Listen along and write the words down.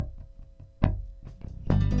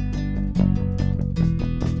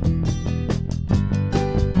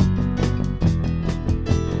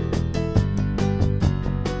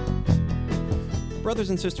Brothers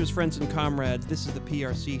and sisters, friends and comrades, this is the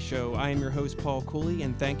PRC Show. I am your host, Paul Cooley,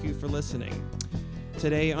 and thank you for listening.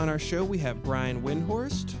 Today on our show, we have Brian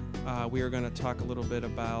Windhorst. We are going to talk a little bit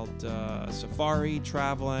about safari,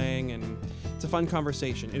 traveling, and it's a fun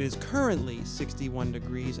conversation. It is currently 61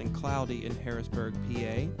 degrees and cloudy in Harrisburg, PA,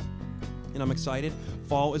 and I'm excited.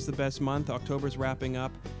 Fall is the best month. October's wrapping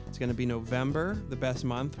up. It's going to be November, the best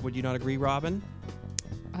month. Would you not agree, Robin?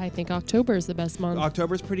 I think October is the best month.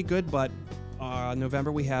 October's pretty good, but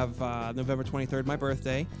November, we have November 23rd, my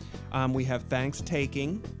birthday. We have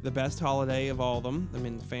Thanksgiving, the best holiday of all of them. I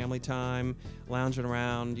mean, family time, lounging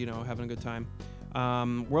around, having a good time.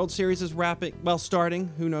 World Series is starting.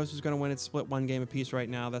 Who knows who's going to win? It's split one game apiece right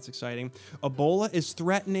now. That's exciting. Ebola is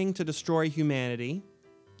threatening to destroy humanity.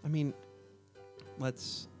 I mean,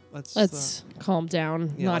 let's calm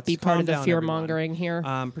down, not be part of the fear-mongering here.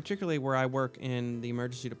 Particularly where I work in the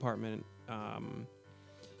emergency department,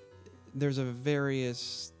 there's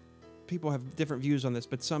people have different views on this,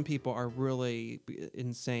 but some people are really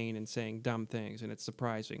insane and saying dumb things, and it's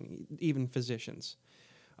surprising, even physicians.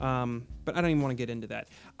 But I don't even want to get into that.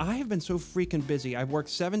 I have been so freaking busy. I've worked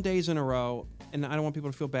 7 days in a row, and I don't want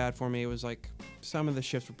people to feel bad for me. It was like some of the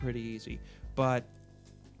shifts were pretty easy, but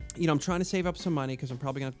I'm trying to save up some money because I'm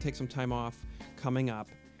probably going to take some time off coming up.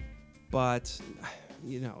 But,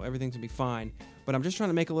 everything's going to be fine. But I'm just trying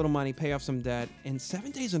to make a little money, pay off some debt, and 7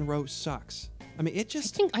 days in a row sucks. I mean,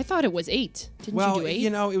 I thought it was 8. Didn't you do 8?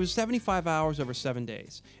 It was 75 hours over 7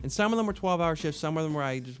 days. And some of them were 12-hour shifts. Some of them where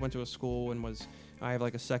I just went to a school and I have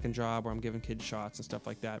like a second job where I'm giving kids shots and stuff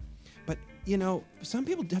like that. But, some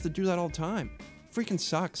people have to do that all the time. Freaking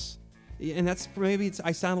sucks. And I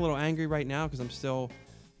sound a little angry right now because I'm still,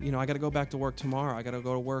 I got to go back to work tomorrow. I got to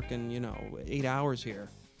go to work in, 8 hours here.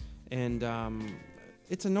 And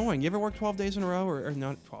it's annoying. You ever work 12 days in a row? Or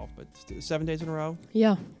not 12, but 7 days in a row?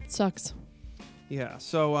 Yeah, it sucks. Yeah,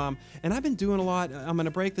 so, and I've been doing a lot. I'm going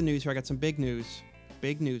to break the news here. I got some big news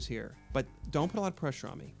here. But don't put a lot of pressure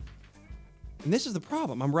on me. And this is the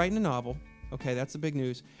problem. I'm writing a novel. Okay, that's the big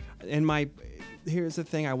news. And here's the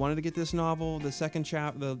thing. I wanted to get this novel, the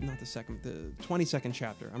 22nd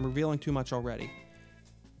chapter. I'm revealing too much already.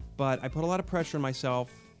 But I put a lot of pressure on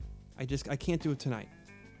myself. I can't do it tonight.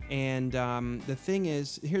 And the thing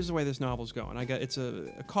is, here's the way this novel's going. It's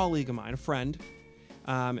a colleague of mine, a friend,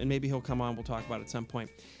 and maybe he'll come on. We'll talk about it at some point.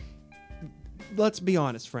 Let's be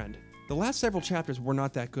honest, friend. The last several chapters were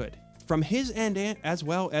not that good, from his end as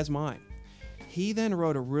well as mine. He then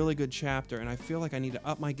wrote a really good chapter, and I feel like I need to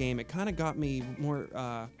up my game. It kind of got me more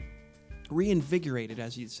reinvigorated,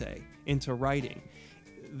 as you'd say, into writing.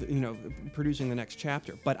 Producing the next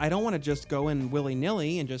chapter. But I don't want to just go in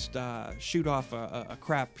willy-nilly and just shoot off a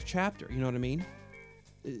crap chapter. You know what I mean?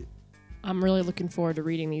 I'm really looking forward to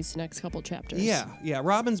reading these next couple chapters. Yeah.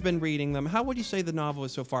 Robin's been reading them. How would you say the novel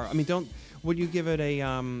is so far? I mean, would you give it a...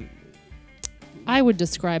 I would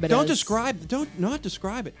describe it Don't not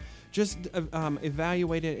describe it. Just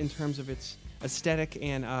evaluate it in terms of its aesthetic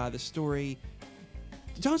and the story.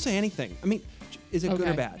 Don't say anything. I mean, is it good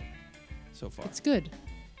or bad so far? It's good.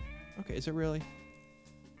 Okay, is it really?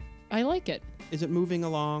 I like it. Is it moving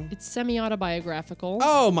along? It's semi-autobiographical.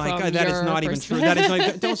 Oh my God, that is not even true. That is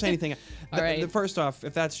not, don't say anything. All right. First off,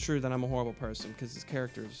 if that's true, then I'm a horrible person because this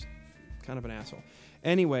character is kind of an asshole.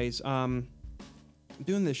 Anyways, doing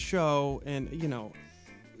this show and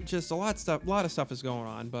just a lot of stuff is going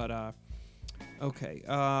on. But okay.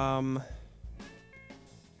 Do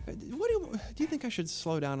you think I should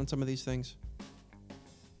slow down on some of these things?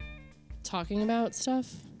 Talking about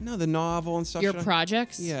stuff? No, the novel and stuff. Your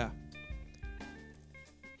projects? Yeah.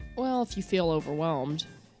 Well, if you feel overwhelmed,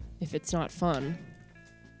 if it's not fun.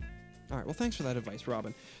 All right. Well, thanks for that advice,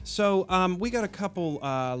 Robin. So we got a couple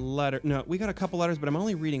letters, but I'm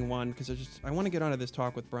only reading one because I want to get onto this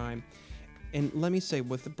talk with Brian. And let me say,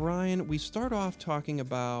 with Brian, we start off talking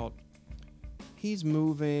about he's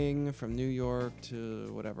moving from New York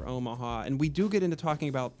to Omaha. And we do get into talking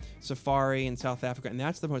about safari in South Africa, and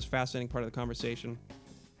that's the most fascinating part of the conversation.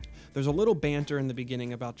 There's a little banter in the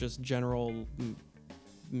beginning about just general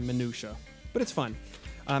minutia, but it's fun.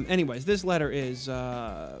 Anyways, this letter is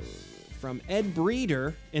from Ed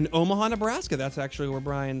Breeder in Omaha, Nebraska. That's actually where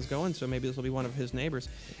Brian's going, so maybe this will be one of his neighbors.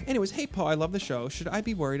 Anyways, hey, Paul, I love the show. Should I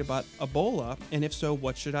be worried about Ebola? And if so,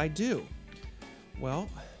 what should I do? Well,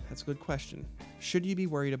 that's a good question. Should you be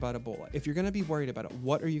worried about Ebola? If you're going to be worried about it,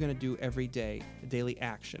 what are you going to do every day, a daily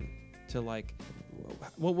action to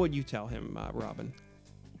what would you tell him, Robin?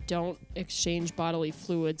 Don't exchange bodily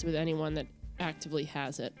fluids with anyone that actively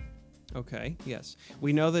has it. Okay, yes.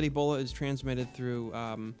 We know that Ebola is transmitted through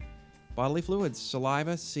Bodily fluids,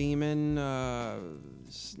 saliva, semen,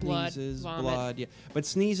 Blood, sneezes, vomit. blood. Yeah, but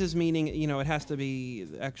sneezes meaning it has to be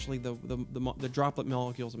actually the droplet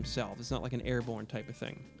molecules themselves. It's not like an airborne type of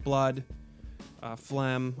thing. Blood,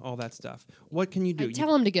 phlegm, all that stuff. What can you do? I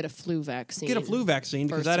tell him to get a flu vaccine. Get a flu vaccine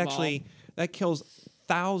because first that of all. actually that kills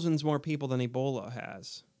thousands more people than Ebola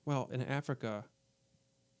has. Well, in Africa,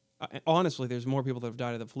 honestly, there's more people that have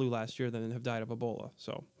died of the flu last year than have died of Ebola.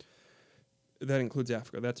 So that includes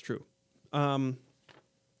Africa. That's true.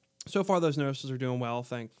 So far, those nurses are doing well,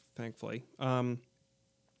 thankfully.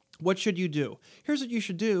 What should you do? Here's what you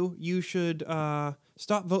should do. You should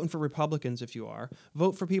stop voting for Republicans if you are.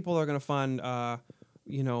 Vote for people that are going to fund,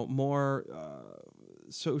 more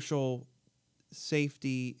social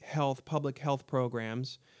safety, public health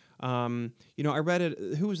programs. I read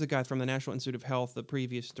it. Who was the guy from the National Institute of Health? The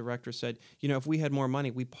previous director said, if we had more money,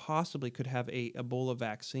 we possibly could have a Ebola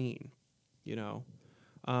vaccine.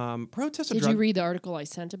 Protest a Did drug. you read the article I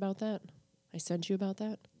sent about that? I sent you about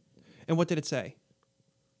that? And what did it say?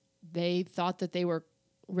 They thought that they were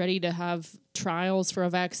ready to have trials for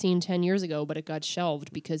a vaccine 10 years ago, but it got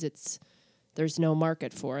shelved because there's no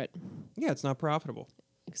market for it. Yeah, it's not profitable.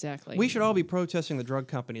 Exactly. We should all be protesting the drug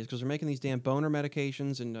companies because they're making these damn boner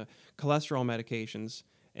medications and cholesterol medications.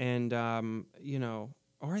 And,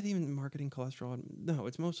 are they even marketing cholesterol? No,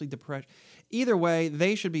 it's mostly depression. Either way,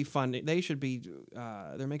 they should be funding. They should be,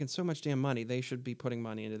 they're making so much damn money. They should be putting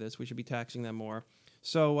money into this. We should be taxing them more.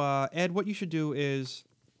 So, Ed, what you should do is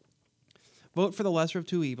vote for the lesser of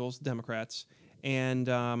two evils, Democrats, and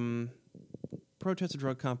protest the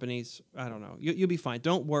drug companies. I don't know. You'll be fine.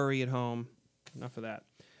 Don't worry at home. Enough of that.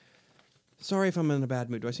 Sorry if I'm in a bad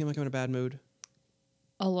mood. Do I seem like I'm in a bad mood?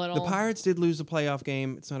 A little. The Pirates did lose the playoff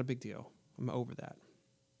game. It's not a big deal. I'm over that.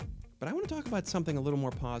 But I want to talk about something a little more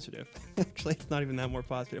positive. Actually, it's not even that more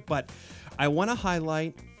positive. But I want to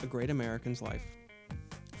highlight a great American's life.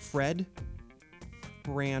 Fred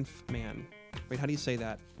Branfman. Wait, how do you say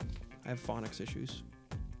that? I have phonics issues.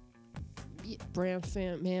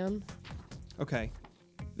 Man. Okay.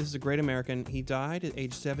 This is a great American. He died at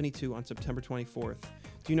age 72 on September 24th.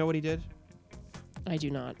 Do you know what he did? I do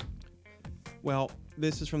not. Well,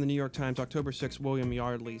 this is from the New York Times, October 6th. William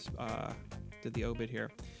Yardley did the obit here.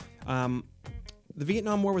 The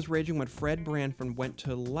Vietnam War was raging when Fred Branfman went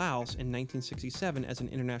to Laos in 1967 as an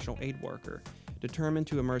international aid worker. Determined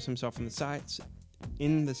to immerse himself in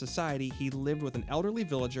the society, he lived with an elderly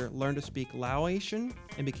villager, learned to speak Laotian,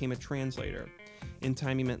 and became a translator. In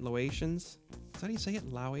time, he meant Laotians. Is that how you say it?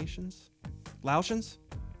 Laotians? Laotians?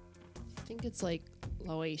 I think it's like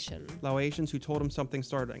Laotian. Laotians who told him something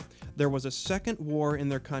starting. There was a second war in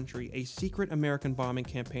their country, a secret American bombing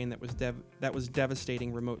campaign that was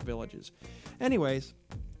devastating remote villages. Anyways,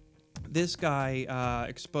 this guy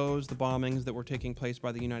exposed the bombings that were taking place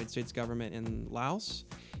by the United States government in Laos.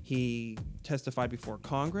 He testified before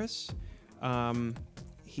Congress.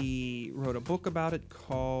 He wrote a book about it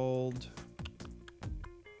called...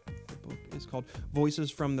 The book is called Voices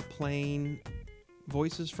from the Plain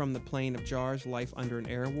of Jars, Life Under an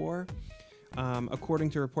Air War. According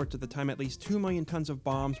to reports at the time, at least 2 million tons of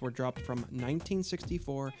bombs were dropped from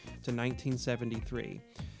 1964 to 1973.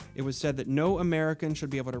 It was said that no American should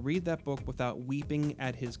be able to read that book without weeping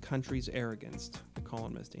at his country's arrogance, the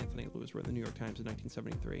columnist Anthony Lewis wrote in the New York Times in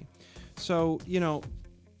 1973. So,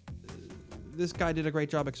 this guy did a great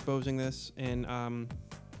job exposing this, and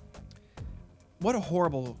what a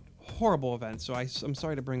horrible, horrible event. So I'm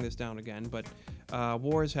sorry to bring this down again, but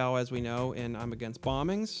war is hell, as we know, and I'm against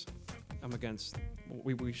bombings. I'm against...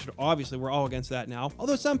 We should obviously, we're all against that now.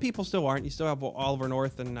 Although some people still aren't. You still have Oliver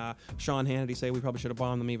North and Sean Hannity say we probably should have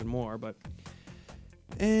bombed them even more. But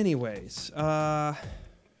anyways,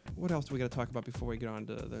 what else do we got to talk about before we get on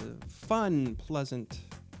to the fun, pleasant...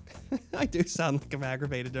 I do sound like I'm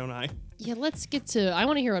aggravated, don't I? Yeah, let's get to... I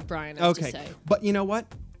want to hear what Brian has to say. But you know what?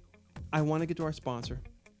 I want to get to our sponsor.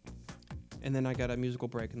 And then I got a musical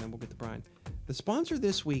break, and then we'll get to Brian. The sponsor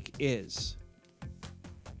this week is...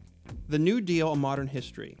 The New Deal, A Modern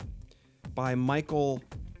History by Michael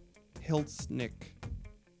Hiltzik.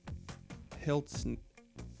 How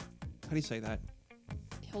do you say that?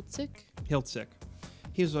 Hiltzik.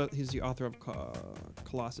 He's the author of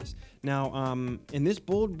Colossus. Now, in this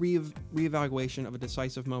bold reevaluation of a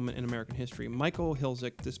decisive moment in American history, Michael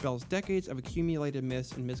Hiltzik dispels decades of accumulated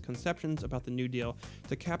myths and misconceptions about the New Deal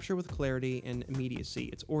to capture with clarity and immediacy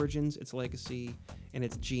its origins, its legacy, and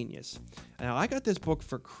its genius. Now, I got this book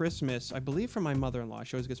for Christmas, I believe from my mother-in-law.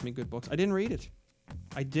 She always gets me good books. I didn't read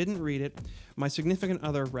it. My significant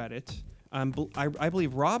other read it. I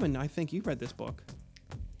believe, Robin, I think you read this book.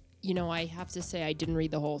 I have to say I didn't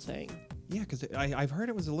read the whole thing. Yeah, because I've heard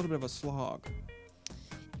it was a little bit of a slog.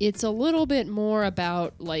 It's a little bit more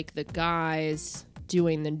about like the guys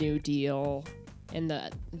doing the New Deal and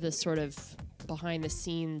the sort of behind the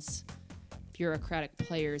scenes bureaucratic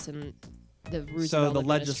players and the Roosevelt So the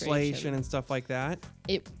administration. legislation and stuff like that.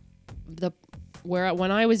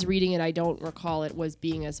 When I was reading it, I don't recall it was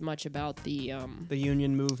being as much about the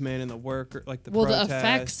union movement and the worker, like the the protests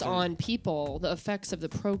effects and- on people, the effects of the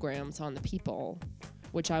programs on the people,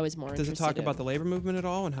 which I was more Does interested it talk in. about the labor movement at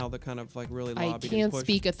all and how the kind of like really I lobbied can't and pushed?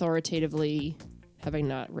 speak authoritatively, having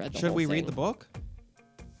not read the Should whole we thing. read the book?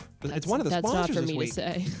 It's That's- one of the that's sponsors not for this me week. to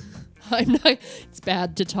say. I'm not. It's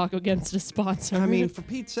bad to talk against a sponsor. I mean, for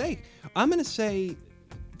Pete's sake, I'm gonna say,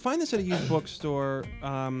 find this at a used bookstore.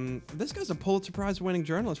 This guy's a Pulitzer Prize-winning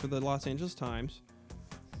journalist for the Los Angeles Times.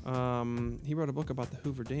 He wrote a book about the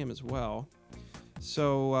Hoover Dam as well.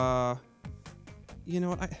 So, you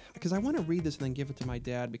know, because I want to read this and then give it to my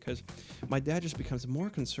dad, because my dad just becomes more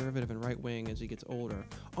conservative and right-wing as he gets older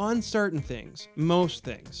on certain things, most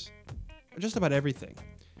things, just about everything.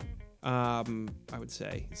 I would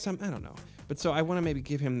say I don't know, but so I want to maybe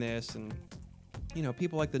give him this, and you know,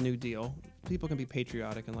 people like the New Deal. People can be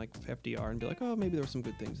patriotic and like FDR and be like, oh, maybe there were some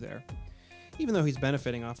good things there, even though he's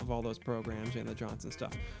benefiting off of all those programs and the Johnson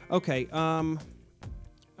stuff. Okay, I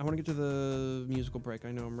want to get to the musical break.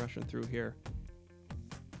 I know I'm rushing through here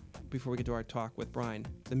before we get to our talk with Brian.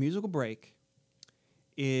 The musical break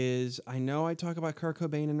is, I know I talked about Kurt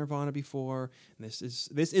Cobain and Nirvana before, and this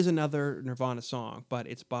is another Nirvana song, but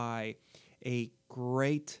it's by a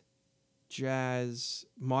great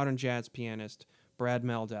modern jazz pianist, Brad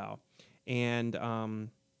Mehldau, and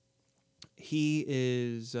he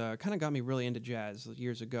is kind of got me really into jazz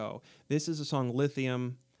years ago. This is a song,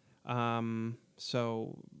 Lithium.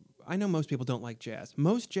 So I know most people don't like jazz.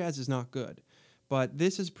 Most jazz is not good, but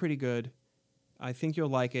this is pretty good. I think you'll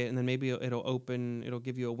like it, and then maybe it'll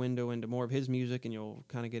give you a window into more of his music, and you'll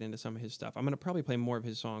kind of get into some of his stuff. I'm going to probably play more of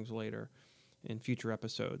his songs later in future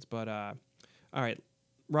episodes, but all right.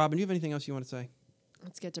 Robin, do you have anything else you want to say?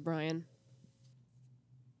 Let's get to Brian.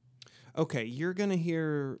 Okay, you're going to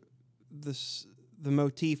hear the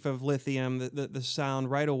motif of Lithium, the sound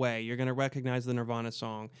right away. You're going to recognize the Nirvana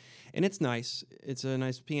song, and it's nice. It's a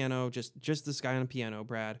nice piano, just this guy on a piano,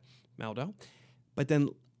 Brad Mehldau. But then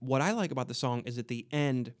what I like about the song is at the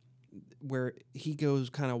end where he goes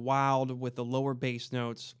kind of wild with the lower bass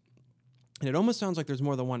notes, and it almost sounds like there's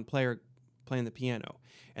more than one player playing the piano.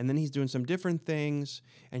 And then he's doing some different things,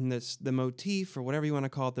 and the motif, or whatever you want to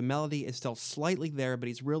call it, the melody is still slightly there, but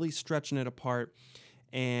he's really stretching it apart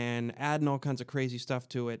and adding all kinds of crazy stuff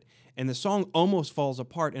to it. And the song almost falls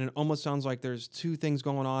apart, and it almost sounds like there's two things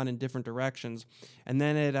going on in different directions. And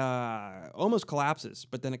then it almost collapses,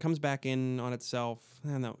 but then it comes back in on itself.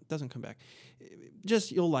 No, it doesn't come back.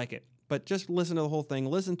 You'll like it. But just listen to the whole thing.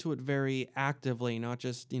 Listen to it very actively, not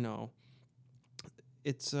just,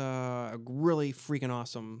 it's a really freaking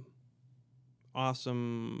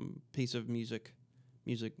awesome piece of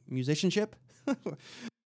musicianship.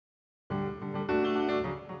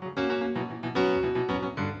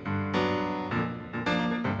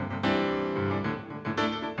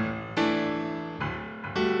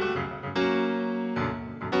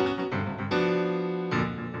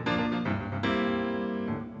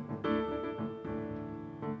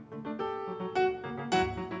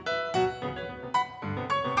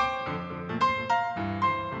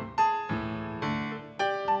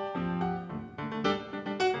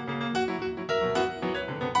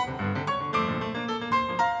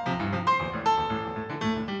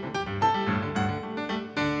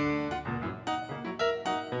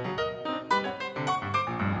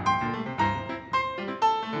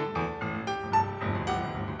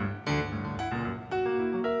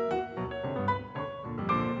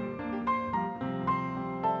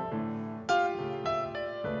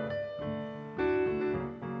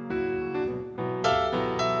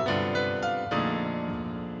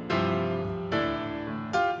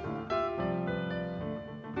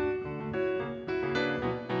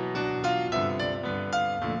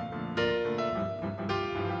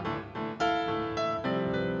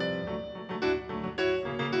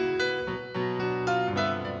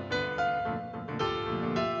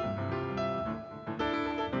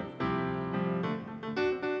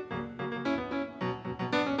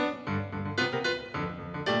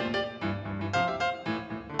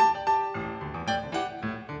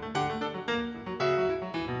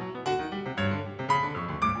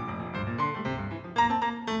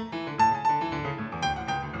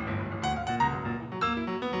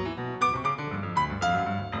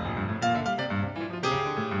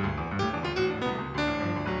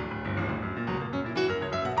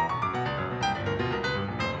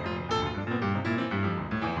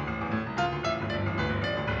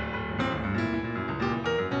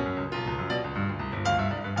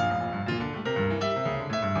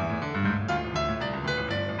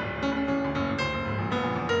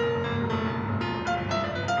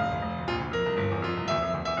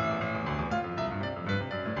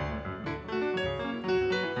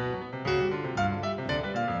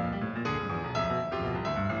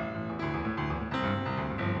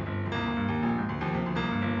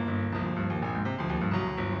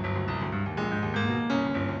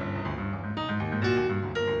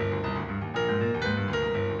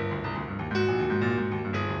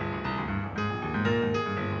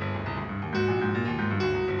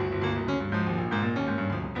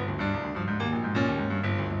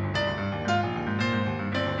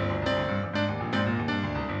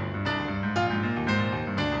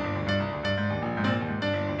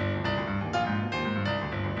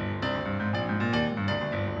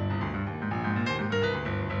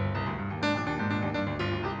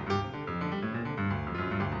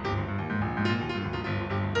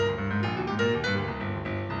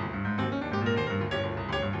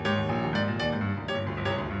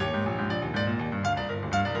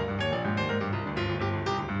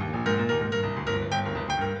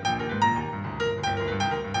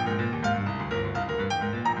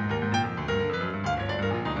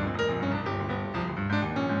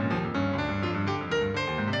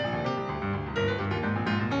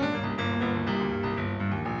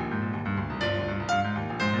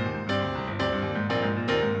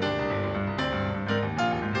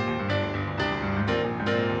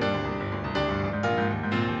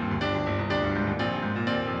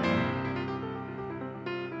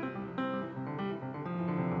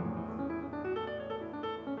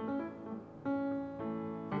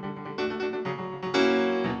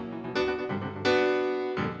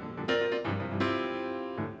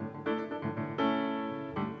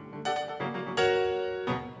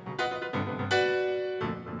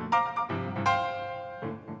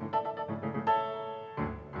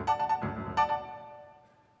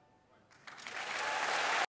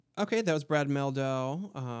 Okay, that was Brad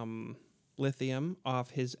Meldo, Lithium,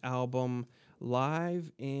 off his album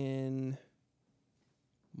Live in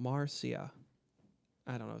Marcia.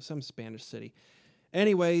 I don't know, some Spanish city.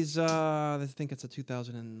 Anyways, I think it's a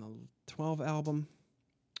 2012 album.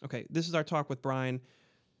 Okay, this is our talk with Brian.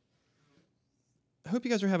 I hope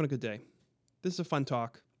you guys are having a good day. This is a fun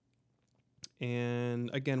talk.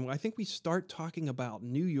 And again, I think we start talking about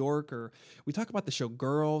New York, or we talk about the show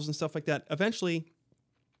Girls and stuff like that. Eventually,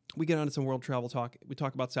 we get onto some world travel talk. We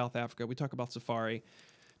talk about South Africa. We talk about safari.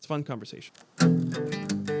 It's a fun conversation.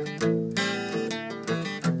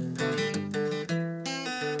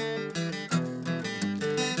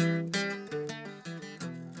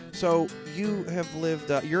 So you have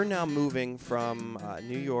lived, you're now moving from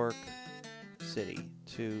New York City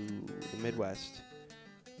to the Midwest.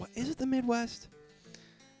 What, is it the Midwest?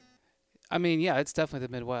 I mean, yeah, it's definitely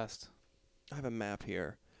the Midwest. I have a map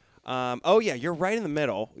here. Oh, yeah, you're right in the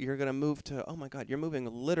middle. You're going to move to, oh, my God, you're moving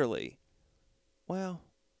literally, well,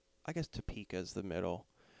 I guess Topeka's the middle.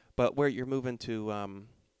 But where you're moving to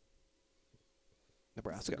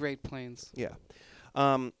Nebraska. It's the Great Plains. Yeah.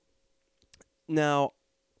 Now,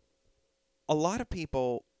 a lot of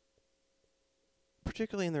people,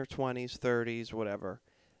 particularly in their 20s, 30s, whatever,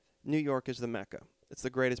 New York is the Mecca. It's the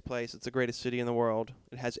greatest place. It's the greatest city in the world.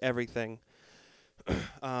 It has everything.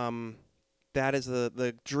 That is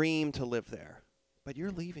the dream to live there. But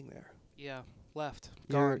you're leaving there. Yeah, left.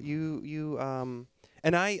 Gone.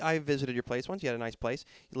 And I visited your place once. You had a nice place.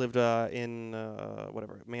 You lived in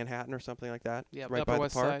Manhattan or something like that. Yeah, right Upper by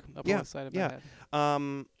West the park. Side. Upper West Side of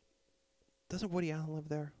Manhattan. Doesn't Woody Allen live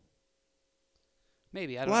there?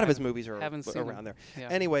 Maybe. I A don't lot of know. his movies are haven't seen around them. there.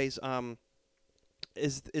 Yeah. Anyways,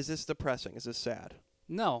 is this depressing? Is this sad?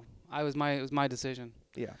 No, it was my decision.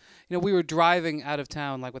 Yeah. You know, we were driving out of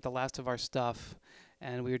town, like with the last of our stuff,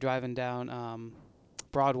 and we were driving down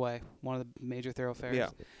Broadway, one of the major thoroughfares. Yeah.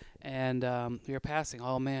 And we were passing.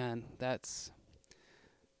 Oh man, that's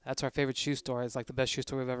our favorite shoe store. It's like the best shoe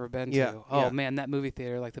store we've ever been Yeah, to. Oh yeah. man, that movie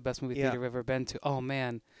theater, like the best movie Yeah. theater we've ever been to. Oh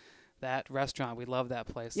man, that restaurant, we love that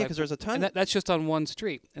place. Yeah, Like, because there's a ton. and that's just on one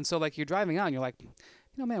street. And so like you're driving out and you're like,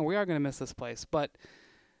 man, we are going to miss this place. But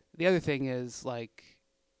the other thing is like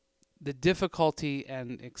the difficulty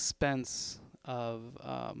and expense of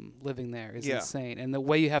living there is Yeah. insane. And the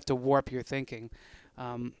way you have to warp your thinking.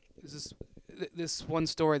 This one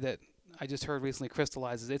story that I just heard recently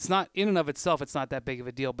crystallizes. It's not in and of itself, it's not that big of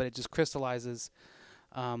a deal, but it just crystallizes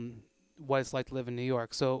what it's like to live in New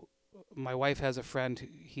York. So my wife has a friend,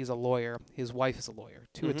 he's a lawyer. His wife is a lawyer,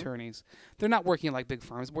 two Mhm. attorneys. They're not working at like big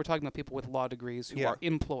firms. We're talking about people with law degrees who Yeah. are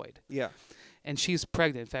employed. Yeah. And she's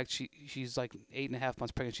pregnant. In fact, she's like 8.5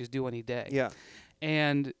 months pregnant. She's due any day. Yeah.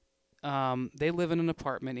 And they live in an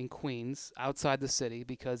apartment in Queens outside the city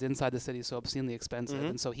because inside the city is so obscenely expensive. Mhm.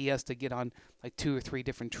 And so he has to get on like 2 or 3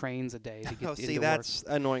 different trains a day to get Oh, into see, work. that's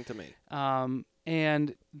annoying to me.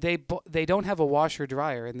 And they don't have a washer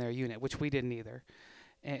dryer in their unit, which we didn't either.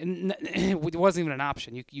 And it wasn't even an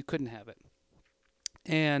option. You couldn't have it.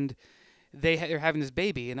 And they're having this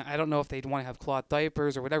baby, and I don't know if they'd want to have cloth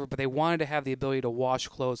diapers or whatever, but they wanted to have the ability to wash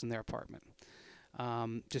clothes in their apartment,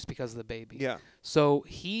 just because of the baby. Yeah. So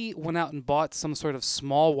he went out and bought some sort of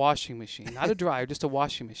small washing machine, not a dryer, just a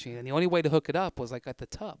washing machine. And the only way to hook it up was like at the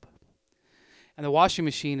tub. And the washing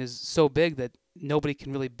machine is so big that nobody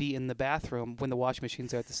can really be in the bathroom when the washing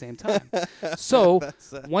machine's there at the same time. So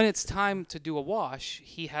That's, when it's time to do a wash,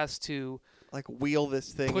 he has to like wheel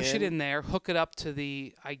this thing push it in there, hook it up to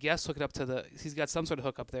he's got some sort of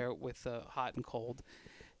hookup there with hot and cold,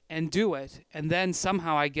 and do it. And then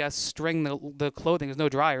somehow, I guess, string the clothing, there's no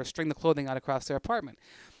dryer, string the clothing out across their apartment.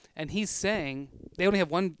 And he's saying, they only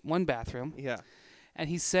have one bathroom. Yeah. And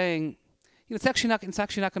he's saying, it's actually not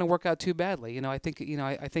going to work out too badly. I think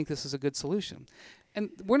this is a good solution. And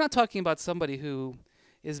we're not talking about somebody who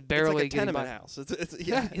is barely it's like a getting tenement by. house.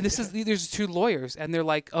 Yeah. There's 2 lawyers, and they're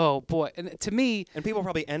like, oh boy. And to me, And people are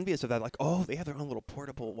probably envious of that, like, oh, they have their own little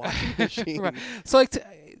portable washing machine. right. So like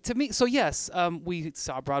to me, so yes, we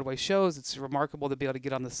saw Broadway shows. It's remarkable to be able to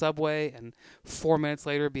get on the subway and 4 minutes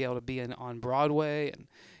later be able to be on Broadway. And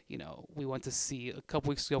we went to see a couple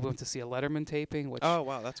weeks ago. We went to see a Letterman taping, which Oh,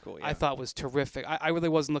 wow, that's cool. Yeah. I thought was terrific. I really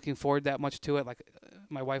wasn't looking forward that much to it. Like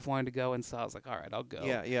my wife wanted to go, and so I was like, all right, I'll go.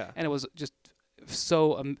 Yeah, yeah. And it was just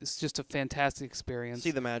it's just a fantastic experience. See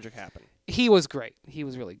the magic happen. He was great. He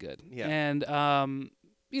was really good. Yeah. And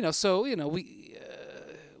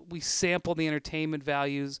we sample the entertainment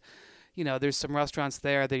values. There's some restaurants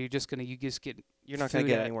there that you just get. You're not going to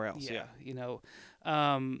food get at. anywhere else. Yeah.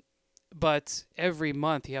 But every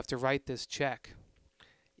month you have to write this check.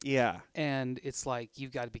 Yeah. And it's like,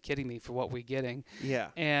 you've got to be kidding me for what we're getting. Yeah.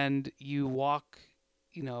 And you walk,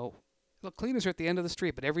 the cleaners are at the end of the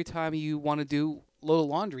street, but every time you want to do load of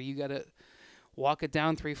laundry, you got to walk it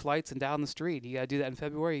down 3 flights and down the street. You got to do that in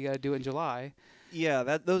February. You got to do it in July.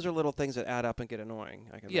 Yeah, those are little things that add up and get annoying.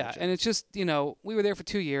 I can imagine. And it's just, we were there for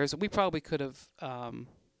 2 years. We probably could have,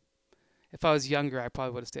 if I was younger, I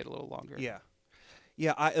probably would have stayed a little longer. Yeah.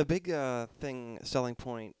 Yeah, a big selling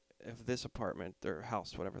point of this apartment or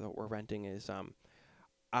house, whatever that we're renting, is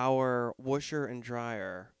our washer and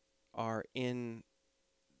dryer are in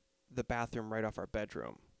the bathroom right off our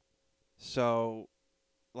bedroom. So,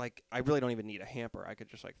 like, I really don't even need a hamper. I could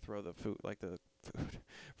just like throw the food,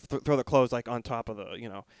 throw the clothes like on top of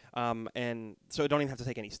the, and so I don't even have to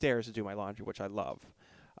take any stairs to do my laundry, which I love.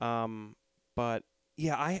 But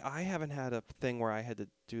yeah, I haven't had a thing where I had to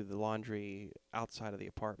do the laundry outside of the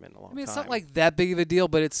apartment in a long time. It's not like that big of a deal,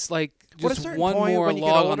 but it's like Well, at a just certain one point more when you get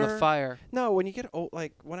log on the older- fire. No, when you get old,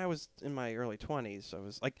 like when I was in my early 20s, I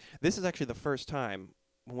was like, this is actually the first time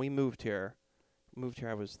when we moved here.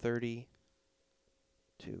 I was 32.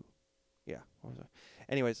 Yeah. What was I?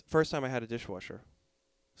 Anyways, first time I had a dishwasher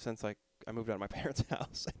since like I moved out of my parents'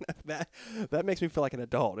 house. that makes me feel like an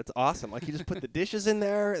adult. It's awesome. Like you just put the dishes in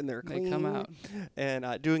there and they're clean. They come out. And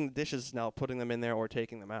doing the dishes now, putting them in there or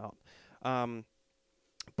taking them out. I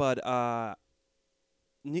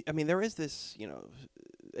mean, there is this,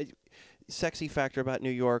 sexy factor about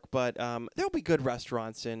New York, but there'll be good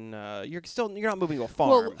restaurants in. You're not moving to a farm.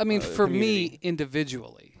 Well, I mean, for community. me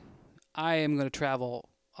individually, I am going to travel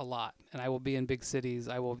a lot, and I will be in big cities.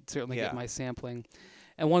 I will certainly Yeah. get my sampling.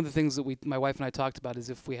 And one of the things that my wife and I talked about is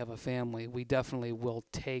if we have a family, we definitely will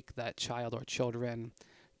take that child or children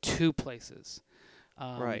to places,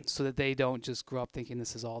 Right. so that they don't just grow up thinking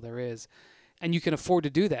this is all there is. And you can afford to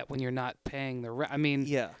do that when you're not paying the rent. I mean,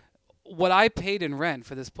 Yeah. what I paid in rent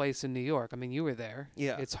for this place in New York, I mean, you were there.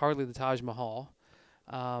 Yeah. It's hardly the Taj Mahal.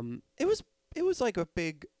 It was like a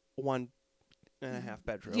big 1.5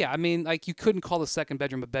 bedroom. Yeah, I mean, like you couldn't call the second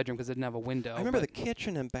bedroom a bedroom because it didn't have a window. I remember the but-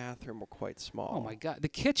 kitchen and bathroom were quite small. Oh my God, the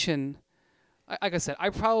kitchen. Like I said,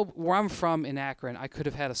 where I'm from in Akron, I could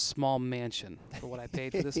have had a small mansion for what I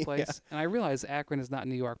paid for this Yeah. place. And I realize Akron is not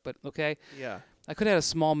New York, but okay, Yeah. I could have had a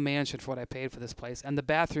small mansion for what I paid for this place. And the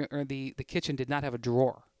bathroom or the kitchen did not have a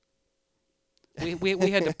drawer.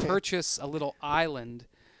 We had to purchase a little island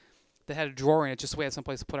that had a drawer in it, just so we had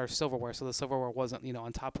someplace to put our silverware, so the silverware wasn't,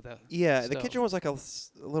 on top of the. Yeah, the stove. kitchen was like a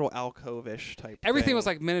little alcove-ish type. Everything thing. was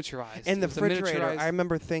like miniaturized. And the It was a refrigerator. miniaturized- I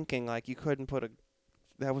remember thinking like you couldn't put a.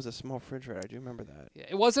 That was a small refrigerator. I do remember that. Yeah,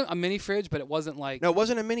 it wasn't a mini fridge, but it wasn't like No, it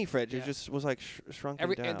wasn't a mini fridge. Yeah. It just was like shrunken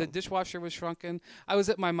down. the dishwasher was shrunken. I was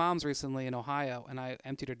at my mom's recently in Ohio, and I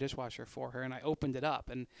emptied her dishwasher for her, and I opened it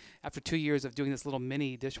up. And after 2 years of doing this little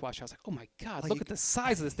mini dishwasher, I was like, "Oh my God, Like look you at the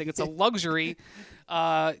size of this thing! It's a luxury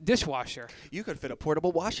dishwasher." You could fit a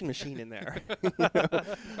portable washing machine in there.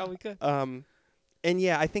 Probably could. And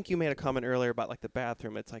yeah, I think you made a comment earlier about like the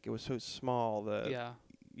bathroom. It's like it was so small. Yeah,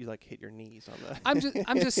 You like hit your knees on the.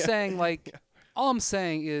 I'm just saying, like, all I'm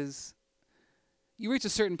saying is, you reach a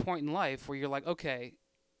certain point in life where you're like, okay,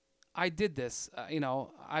 I did this.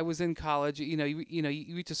 I was in college.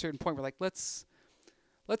 You reach a certain point where like, let's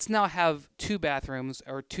now have 2 bathrooms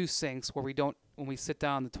or 2 sinks where we don't, when we sit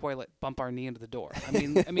down in the toilet, bump our knee into the door. I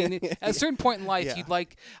mean, at a certain point in life, Yeah. you'd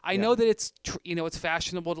like. I know that it's it's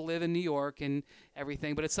fashionable to live in New York and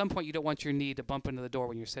everything, but at some point, you don't want your knee to bump into the door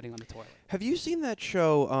when you're sitting on the toilet. Have you seen that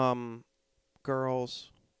show, Girls?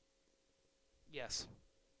 Yes.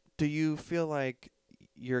 Do you feel like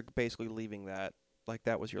you're basically leaving that? Like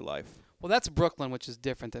that was your life? Well, that's Brooklyn, which is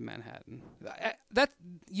different than Manhattan. That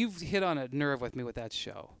you've hit on a nerve with me with that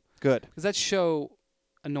show, Good. because that show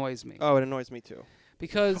annoys me. Oh, it annoys me too.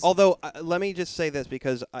 Because Although, let me just say this,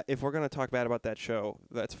 because if we're going to talk bad about that show,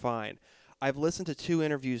 that's fine. I've listened to 2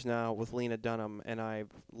 interviews now with Lena Dunham, and I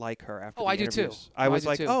like her after Oh, the I do too. interviews. I was do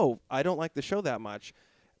like, too. oh, I don't like the show that much,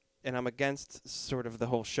 and I'm against sort of the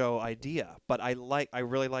whole show idea. But I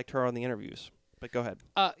really liked her on the interviews. But go ahead.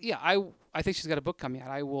 yeah, I think she's got a book coming out.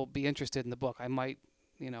 I will be interested in the book. I might,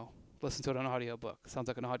 listen to it on an audio book. Sounds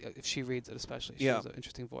like an audio if she reads it, especially. She Yeah. has an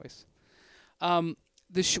interesting voice.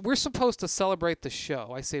 We're supposed to celebrate the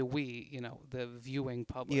show. I say we, the viewing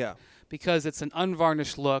public. Yeah. Because it's an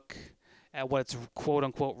unvarnished look at what it's quote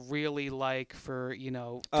unquote really like for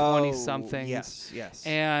 20 somethings. Yes.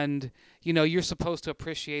 And you're supposed to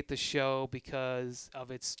appreciate the show because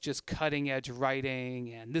of its just cutting edge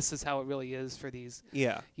writing, and this is how it really is for these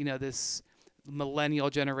Yeah. this millennial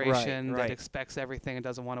generation right. that expects everything and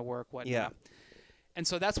doesn't want to work, whatnot. Yeah. And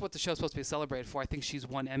so that's what the show's supposed to be celebrated for. I think she's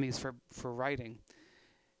won Emmys for writing.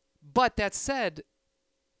 But that said,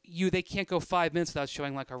 they can't go 5 minutes without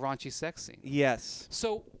showing like a raunchy sex scene. Yes.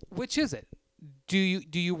 So which is it? Do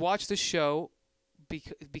you watch the show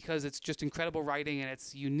because it's just incredible writing and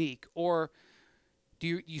it's unique, or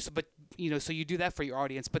do so you do that for your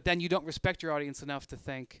audience, but then you don't respect your audience enough to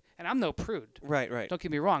think, and I'm no prude. Right. Don't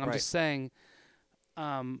get me wrong. I'm Right. just saying,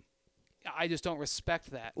 I just don't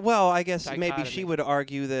respect that. Well, I guess maybe dichotomy. she would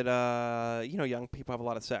argue that young people have a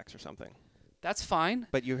lot of sex or something, That's fine.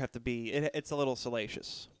 but you have to be. It's a little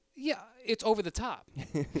salacious. Yeah, it's over the top.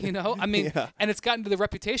 I mean, Yeah. and it's gotten to the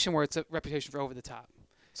reputation where it's a reputation for over the top.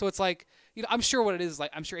 So it's like, I'm sure what it is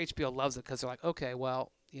like. I'm sure HBO loves it because they're like, okay,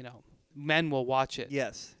 well, men will watch it.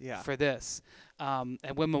 Yes. Yeah. For this, and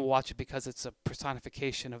women will watch it because it's a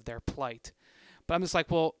personification of their plight. But I'm just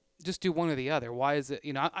like, well, just do one or the other. Why is it?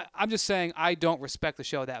 I'm just saying I don't respect the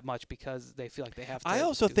show that much because they feel like they have to. I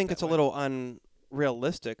also do it think that it's a way. little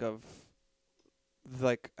unrealistic of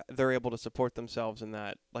like they're able to support themselves in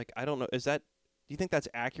that. Like I don't know, do you think that's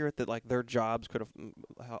accurate that like their jobs could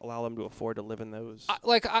allow them to afford to live in those?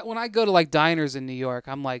 When I go to like diners in New York,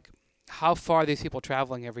 I'm like, how far are these people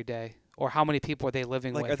traveling every day, or how many people are they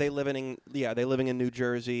living like with? are they living in New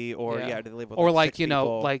Jersey or do they live with or like like 6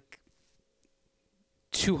 people? like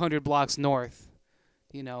 200 blocks north,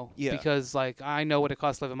 Yeah. because like I know what it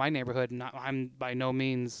costs to live in my neighborhood, and I'm by no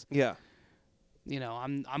means. Yeah.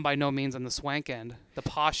 I'm by no means on the swank end, the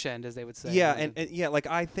posh end, as they would say. Yeah, and like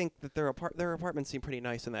I think that their apartments seem pretty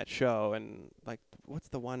nice in that show, and like what's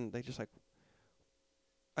the one they just like?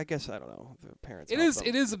 I guess I don't know. The parents. It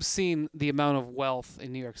is obscene the amount of wealth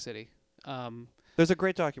in New York City. There's a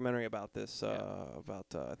great documentary about this.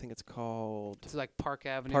 I think it's called It's like Park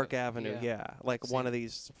Avenue. Park Avenue. Yeah, like one Seen of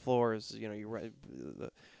these floors. You write $1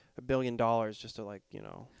 billion just to like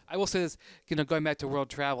I will say this, going back to world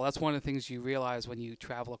travel, that's one of the things you realize when you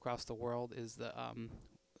travel across the world is the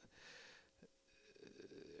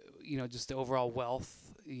just the overall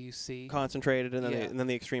wealth you see. concentrated and then Yeah. and then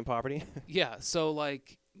the extreme poverty. Yeah, so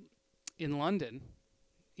like in London,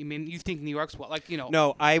 you think New York's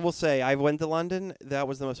No, I will say I went to London. That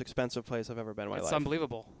was the most expensive place I've ever been in my it's life.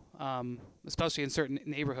 unbelievable. Especially in certain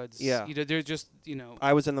neighborhoods. Yeah. They're just,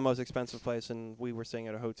 I was in the most expensive place, and we were staying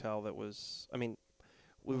at a hotel that was. I mean,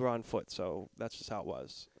 we were on foot, so that's just how it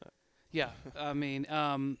was. Yeah.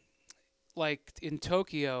 Like in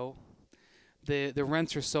Tokyo, the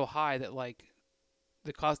rents are so high that like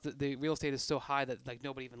the cost the real estate is so high that like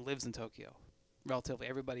nobody even lives in Tokyo. Relatively,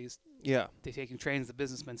 everybody's Yeah. they're taking trains. The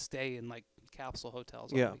businessmen stay in like capsule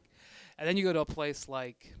hotels. Yeah. And then you go to a place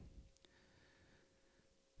like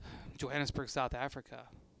Johannesburg, South Africa,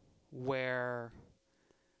 where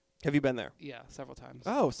Have you been there? several times.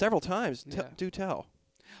 Oh, several times. Yeah. Do tell.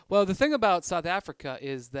 Well, the thing about South Africa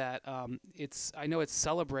is that I know it's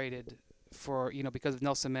celebrated for because of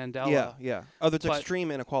Nelson Mandela. Yeah, yeah. Oh, there's But- extreme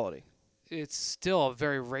inequality. It's still a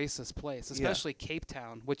very racist place, especially Cape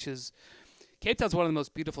Town, Cape Town's one of the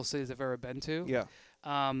most beautiful cities I've ever been to. Yeah.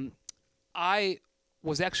 I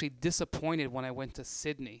was actually disappointed when I went to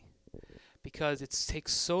Sydney because it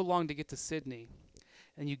takes so long to get to Sydney,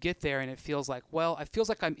 and you get there and it feels like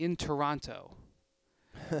I'm in Toronto,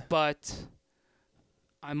 but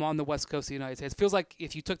I'm on the west coast of the United States. It feels like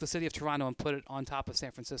if you took the city of Toronto and put it on top of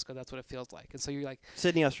San Francisco, that's what it feels like. And so you're like,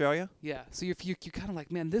 Sydney, Australia? yeah. So you're kind of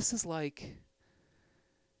like, man, this is like,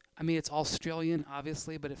 I mean, it's Australian,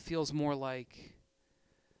 obviously, but it feels more like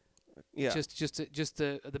Yeah. just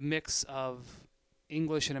the mix of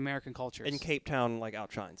English and American cultures. And Cape Town like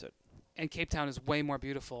outshines it. And Cape Town is way more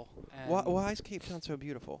beautiful. And Why is Cape Town so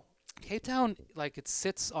beautiful? Cape Town, like, it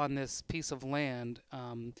sits on this piece of land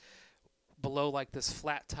below like this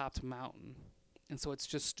flat-topped mountain, and so it's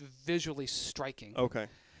just visually striking. Okay.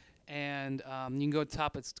 And you can go to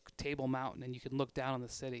top of Table Mountain, and you can look down on the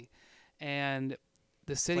city, and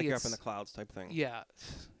the It's city like you're is up in the clouds type thing. yeah.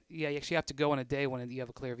 You actually have to go on a day when you have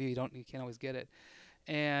a clear view. You can't always get it,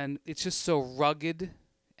 and it's just so rugged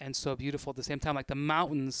and so beautiful at the same time. Like the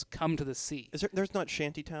mountains come to the sea. There's not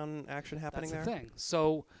shantytown action happening That's there? the thing.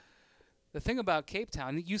 So the thing about Cape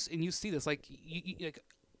Town, and you see this, like like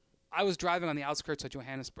I was driving on the outskirts of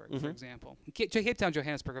Johannesburg, for Mhm. example. Cape Town and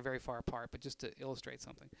Johannesburg are very far apart, but just to illustrate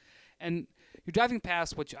something. And you're driving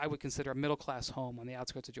past what I would consider a middle-class home on the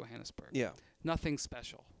outskirts of Johannesburg. Yeah. Nothing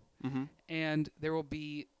special. Mm-hmm. And there will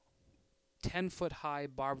be 10-foot-high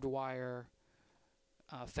barbed wire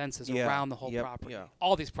fences Yeah. around the whole Yep. property. Yeah.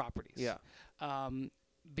 All these properties. Yeah.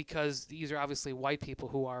 Because these are obviously white people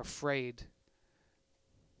who are afraid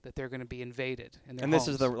that they're going to be invaded in their And this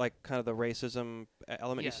is homes. the kind of the racism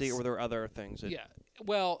element you see, Yes. or were there other things? Yeah.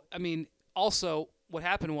 Well, I mean, also what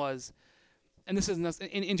happened was, and this is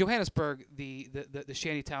in Johannesburg, the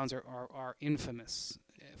shanty towns are infamous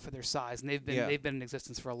for their size, and they've Yeah. been in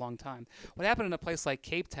existence for a long time. What happened in a place like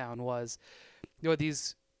Cape Town was,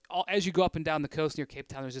 these. As you go up and down the coast near Cape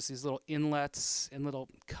Town, there's just these little inlets and little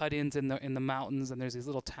cut-ins in the mountains, and there's these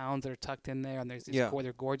little towns that are tucked in there, and there's these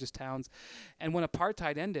they're gorgeous towns. And when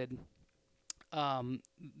apartheid ended,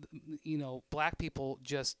 black people,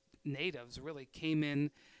 just natives, really came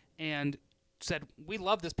in and said, "We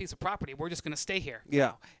love this piece of property. We're just going to stay here." Yeah.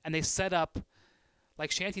 now." And they set up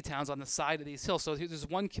like shanty towns on the side of these hills. So there's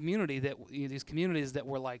one community that these communities that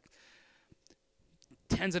were like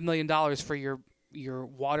tens of $millions for your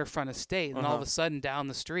waterfront estate, and all of a sudden down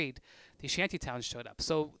the street, these shanty towns showed up.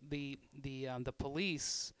 So the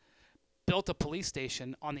police built a police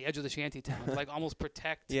station on the edge of the shanty town, like almost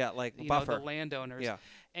protect buffer. the landowners. Yeah.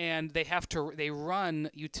 And they run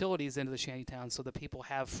utilities into the shanty town so that people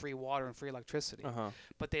have free water and free electricity.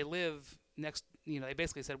 But they live next. They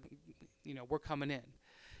basically said, we're coming in.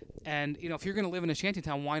 And if you're going to live in a shanty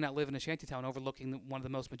town, why not live in a shanty town overlooking one of the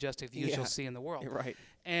most majestic views you'll see in the world? Right.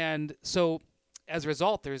 And so, as a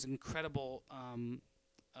result, there's incredible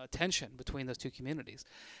tension between those two communities.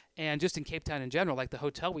 And just in Cape Town in general, like the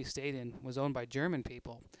hotel we stayed in was owned by German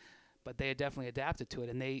people, but they had definitely adapted to it.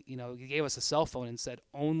 And they, gave us a cell phone and said,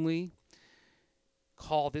 only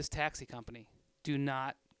call this taxi company. Do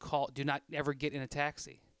not ever get in a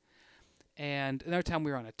taxi. And another time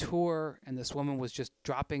we were on a tour, and this woman was just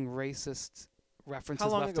dropping racist references How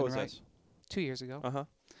long left ago and was right. this? 2 years ago.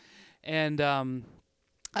 And I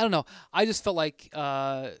don't know. I just felt like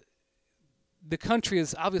the country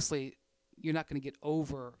is obviously, you're not going to get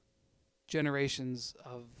over generations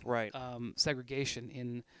of segregation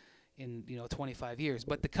in 25 years.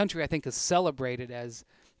 But the country, I think, is celebrated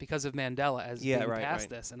because of Mandela as being past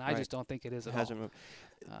this, and I just don't think it is at all. Moved.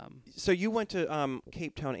 So you went to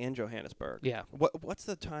Cape Town and Johannesburg. Yeah. What's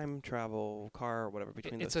the time travel car or whatever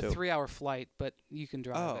between those two? It's a 3-hour flight, but you can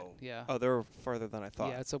drive it. Yeah. Oh, they're farther than I thought.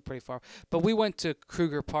 Yeah, it's so pretty far. But we went to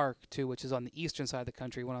Kruger Park too, which is on the eastern side of the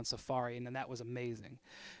country. Went on safari, and that was amazing.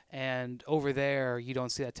 And over there, you don't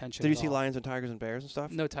see that tension. Did you at see all. lions and tigers and bears and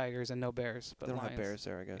stuff? No tigers and no bears, but they don't lions. have bears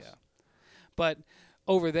there, I guess. Yeah. But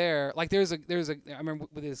over there, like I remember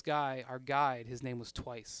with this guy, our guide, his name was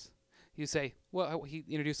Twice. You say, well, he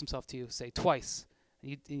introduced himself to you, say Twice.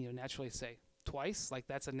 And you naturally say, Twice? Like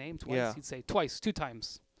that's a name, Twice? Yeah. He'd say, Twice, 2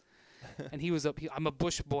 times. And I'm a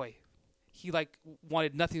bush boy. He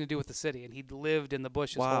wanted nothing to do with the city, and he'd lived in the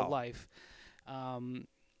bush his whole life.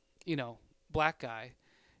 Black guy.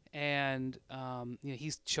 And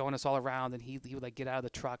he's showing us all around, and he would get out of the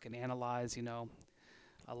truck and analyze,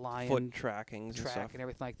 a lion foot trackings track and stuff. and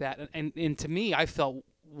everything like that. And to me, I felt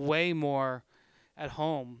way more at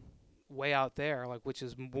home, way out there, which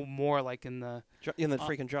is more like in the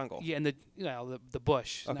freaking jungle. Yeah, in the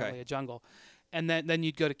bush, not really a jungle. And then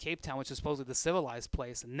you'd go to Cape Town, which is supposedly the civilized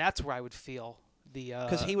place, and that's where I would feel the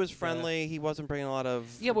because he was friendly. He wasn't bringing a lot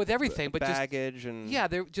of with everything, but baggage and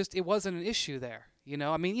it wasn't an issue there.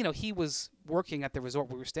 He was working at the resort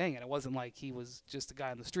we were staying at. It wasn't like he was just a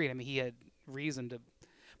guy on the street. I mean, he had reason to.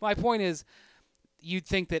 My point is, you'd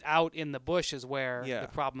think that out in the bush is where the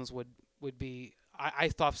problems would be. I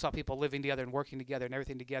saw people living together and working together and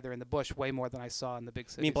everything together in the bush way more than I saw in the big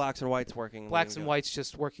cities. I mean, blacks and whites working. Blacks and whites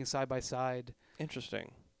just working side by side.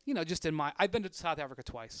 Interesting. Just I've been to South Africa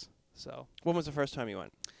twice. So. When was the first time you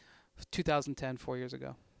went? 2010, 4 years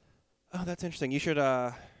ago. Oh, that's interesting. You should.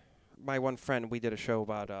 My one friend, we did a show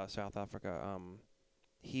about South Africa.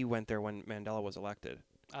 He went there when Mandela was elected.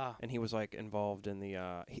 And he was involved in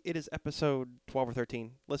the. It is episode 12 or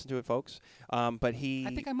 13. Listen to it, folks. But he.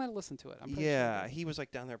 I think I might have listened to it. I'm pretty sure. He was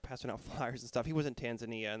down there passing out flyers and stuff. He was in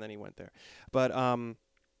Tanzania and then he went there. But how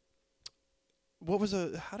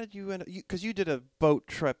did you end up? Because you did a boat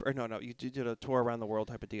trip, or no, you did a tour around the world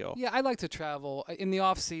type of deal. Yeah, I like to travel in the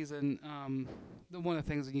off season. One of the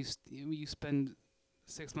things when you spend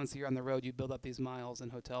 6 months a year on the road, you build up these miles and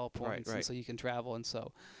hotel points, and so you can travel. And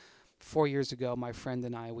so 4 years ago, my friend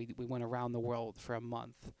and I, we went around the world for a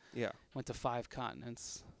month. Yeah. Went to 5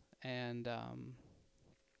 continents. And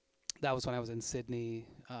that was when I was in Sydney.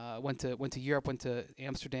 Went to Europe, went to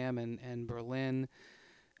Amsterdam and Berlin.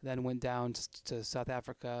 Then went down to South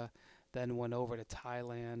Africa. Then went over to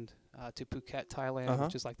Thailand, to Phuket, Thailand,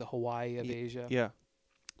 which is like the Hawaii of Asia. Yeah.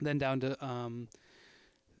 Then down to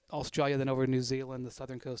Australia, then over to New Zealand, the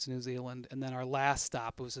southern coast of New Zealand. And then our last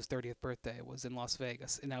stop, it was his 30th birthday, was in Las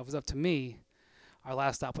Vegas. And now if it was up to me, our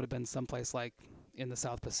last stop would have been someplace like in the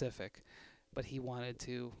South Pacific. But he wanted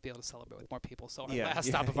to be able to celebrate with more people. So our last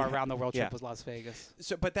stop of our around-the-world trip was Las Vegas.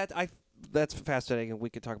 So, but that's fascinating, and we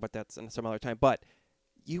could talk about that some other time. But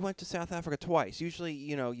you went to South Africa twice. Usually,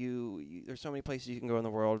 you there's so many places you can go in the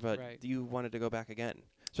world, but you wanted to go back again.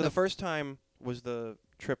 So the first time was the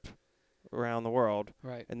trip around the world,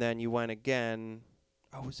 Right. and then you went again.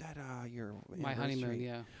 Oh, was that your My honeymoon, anniversary?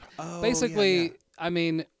 yeah. Oh, Basically, yeah. I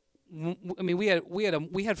mean, we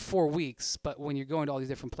had 4 weeks, but when you're going to all these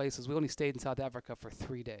different places, we only stayed in South Africa for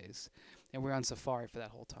 3 days, and we were on safari for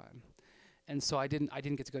that whole time. And so I didn't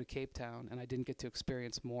get to go to Cape Town, and I didn't get to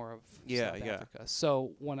experience more of South Africa.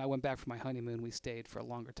 So when I went back for my honeymoon, we stayed for a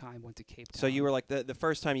longer time. Went to Cape Town. So you were like the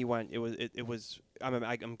first time you went, it was.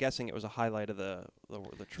 I'm guessing it was a highlight of the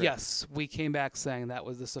trip. Yes, we came back saying that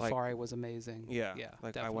was the safari was amazing. Yeah. Yeah.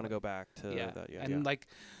 Like definitely. I want to go back to Yeah. that. Yeah. And like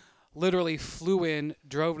literally flew in,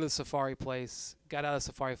 drove to the safari place, got out of the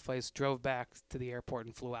safari place, drove back to the airport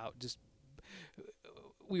and flew out. Just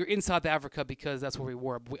we were in South Africa because that's where we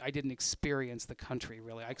were. I didn't experience the country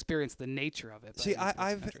really. I experienced the nature of it. See,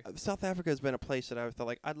 South Africa has been a place that I thought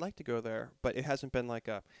like I'd like to go there, but it hasn't been like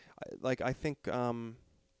I think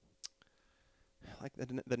like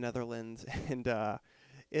the Netherlands and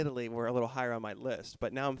Italy were a little higher on my list,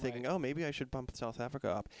 but now I'm thinking, oh, maybe I should bump South Africa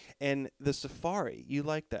up. And the safari, you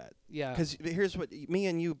like that? Yeah. Because here's what me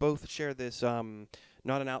and you both share this.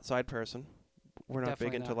 Not an outside person. We're not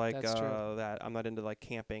big Definitely into not. like That's true. that. I'm not into like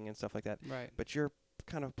camping and stuff like that. Right. But you're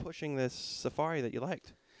kind of pushing this safari that you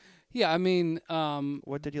liked. Yeah, I mean,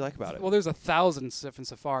 What did you like about it? well, there's 1,000 different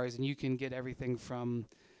safaris, and you can get everything from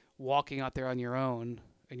walking out there on your own,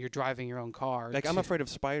 and you're driving your own car. Like I'm afraid of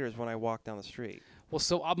spiders when I walk down the street. Well,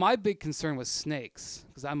 so my big concern was snakes,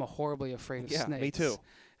 because I'm horribly afraid of Yeah, snakes. me too.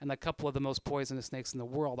 And a couple of the most poisonous snakes in the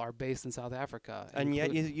world are based in South Africa. And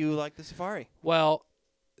yet you like the safari. Well,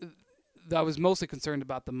 I was mostly concerned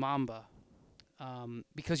about the mamba,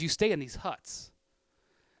 because you stay in these huts.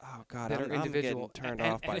 Oh God, That are I'm individual. getting turned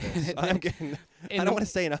And- off by and- this. and- I'm getting. I don't want to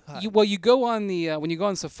stay in a hut. You go on the when you go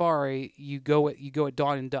on safari, you go at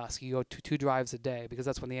dawn and dusk. You go two drives a day because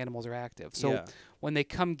that's when the animals are active. So Yeah. when they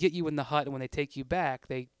come get you in the hut and when they take you back,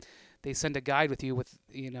 they send a guide with you with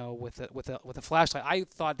a flashlight. I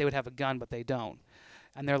thought they would have a gun, but they don't,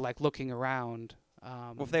 and they're like looking around.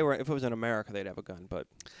 Well, if it was in America, they'd have a gun, but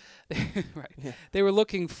Right. Yeah. They were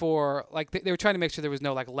looking for like they were trying to make sure there was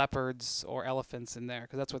no like leopards or elephants in there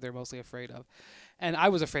because that's what they're mostly afraid of. And I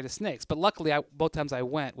was afraid of snakes, but luckily both times I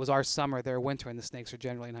went was our summer, their winter, and the snakes are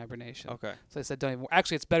generally in hibernation. okay. So I said, don't even.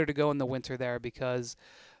 Actually, it's better to go in the winter there because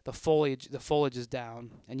the foliage is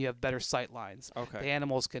down and you have better sight lines. Okay. The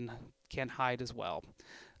animals can hide as well.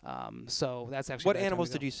 So that's actually What animals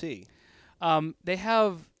did you see? They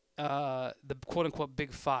have the quote unquote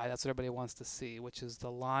big five. That's what everybody wants to see, which is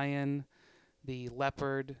the lion, the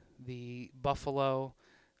leopard, the buffalo,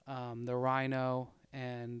 the rhino,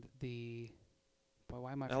 and the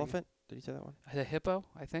why am I forgetting? Elephant? Did you say that one? The hippo,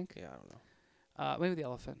 I think. Yeah, I don't know. Maybe the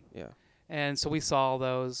elephant. Yeah. And so we saw all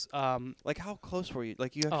those. Like how close were you?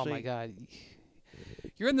 Like you Oh actually? my God.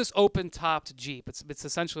 You're in this open-topped Jeep. It's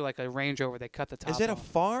essentially like a Range Rover. They cut the top Is it a off.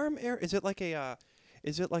 farm area? Is it like a?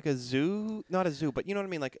 Is it like a zoo? Not a zoo, but you know what I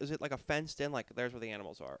mean. Like, is it like a fenced in? Like, there's where the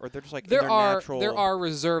animals are, or they're just like in There their are natural.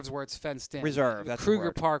 reserves where it's fenced in. Reserve, that's the Kruger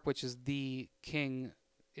word. Park, which is the king,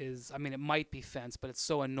 is. I mean, it might be fenced, but it's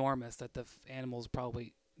so enormous that the animals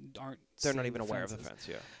probably aren't. They're not seeing even the aware of the fences. fence.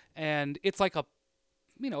 Yeah. And it's like a,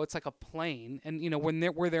 it's like a plane, and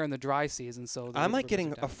when we're there in the dry season, so the I'm like rivers are getting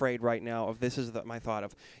down. afraid right now of this is my thought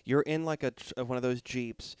of you're in like one of those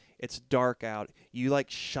Jeeps. It's dark out. You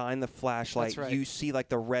like shine the flashlight. right. You see like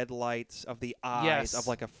the red lights of the eyes Yes. of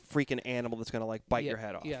like a freaking animal that's gonna like bite your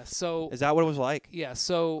head off. Yeah. So Is that what it was like? yeah.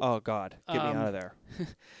 So Oh God, get me out of there.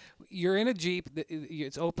 you're in a Jeep.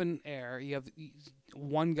 It's open air. You have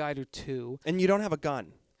one guide or two. And you don't have a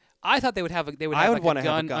gun. I thought they would have I like would wanna a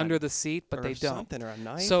have a gun gun. under the seat, but or they don't. something or a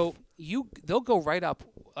knife. So they'll go right up.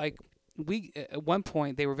 Like we at one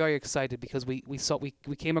point they were very excited because we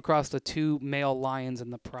came across the two male lions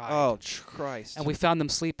in the pride. Oh Christ. And we found them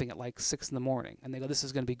sleeping at like 6 a.m. And they go, "This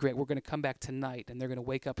is going to be great. We're going to come back tonight, and they're going to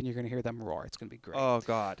wake up, and you're going to hear them roar. It's going to be great." Oh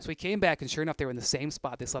God. So we came back, and sure enough, they were in the same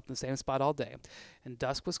spot. They slept in the same spot all day, and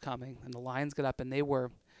dusk was coming, and the lions got up, and they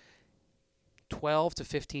were 12 to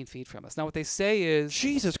 15 feet from us. Now, what they say is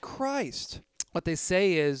Jesus Christ.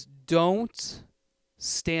 don't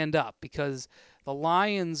stand up because the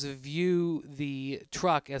lions view the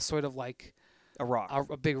truck as sort of like A rock.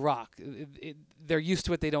 a big rock. They're used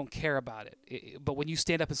to it. They don't care about it. But when you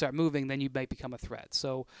stand up and start moving, then you might become a threat.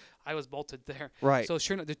 So I was bolted there. Right. So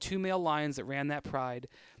sure enough, the two male lions that ran that pride,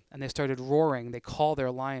 and they started roaring. They call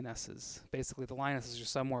their lionesses. Basically, the lionesses are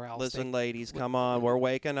somewhere else. Listen, ladies, come on. We're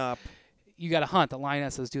waking up. You got to hunt. The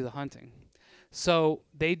lionesses do the hunting. So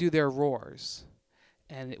they do their roars.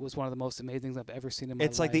 And it was one of the most amazing things I've ever seen in my life.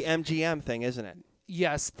 It's like the MGM thing, isn't it?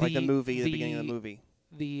 Yes. Like the movie, the beginning of the movie.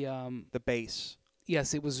 The The base.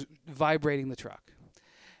 Yes, it was vibrating the truck.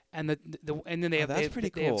 And and then they have that's they, pretty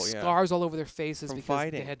they have cool, yeah. scars all over their faces From because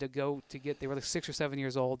fighting. they had to go to get. They were like 6 or 7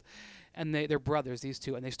 years old, and they're brothers, these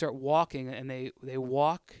two, and they start walking, and they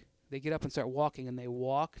walk. They get up and start walking, and they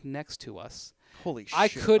walk next to us. Holy shit! I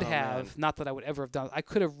could Oh, have, man. not that I would ever have done it, I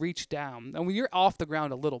could have reached down. I mean, you're off the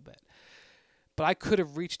ground a little bit, but I could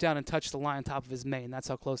have reached down and touched the lion on top of his mane. That's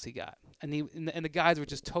how close he got. And the guides were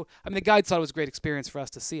just I mean, the guides thought it was a great experience for us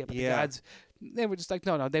to see it, but Yeah. the guides, they were just like,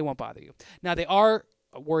 no, they won't bother you. Now they are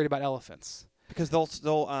worried about elephants. Because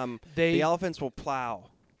the elephants will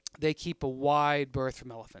plow. They keep a wide berth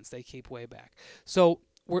from elephants. They keep way back. So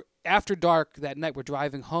we're after dark that night. We're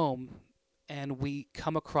driving home, and we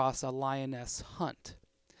come across a lioness hunt.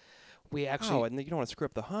 We actually, and you don't want to screw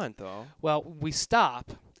up the hunt, though. well, we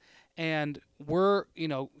stop, and we're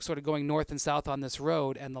sort of going north and south on this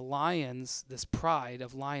road, and the lions, this pride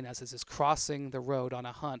of lionesses, is crossing the road on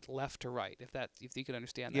a hunt left to right. If you can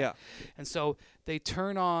understand that. Yeah. And so they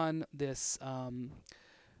turn on this.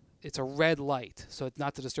 It's a red light, so it's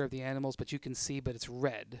not to disturb the animals, but you can see, but it's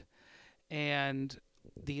red. And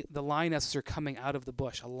the lionesses are coming out of the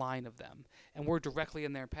bush, a line of them, and we're directly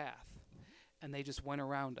in their path. And they just went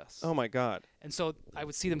around us. Oh my God! And so I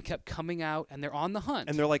would see them kept coming out, and they're on the hunt.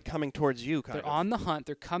 And they're like coming towards you, They're on the hunt.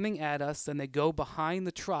 They're coming at us, and they go behind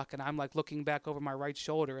the truck, and I'm like looking back over my right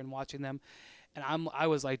shoulder and watching them, and I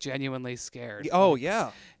was like genuinely scared. Oh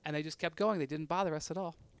yeah! And they just kept going. They didn't bother us at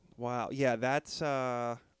all. Wow. Yeah, that's.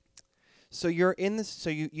 So you're in this. So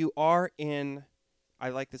you are in. I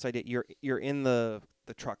like this idea. You're in the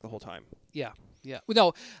truck the whole time. Yeah. Yeah.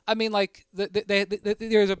 No, I mean, like,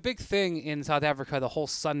 there's a big thing in South Africa, the whole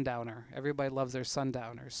sundowner. Everybody loves their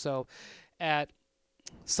sundowners. So at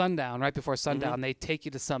sundown, right before sundown, they take you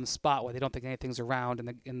to some spot where they don't think anything's around,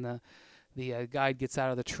 and the guide gets out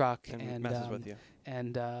of the truck And messes with you.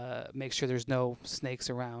 and make sure there's no snakes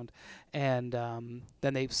around. And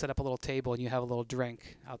then they set up a little table, and you have a little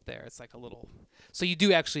drink out there. It's like a little... So you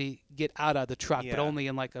do actually get out of the truck, but Yeah. only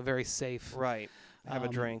in, like, a very safe... Right. Have a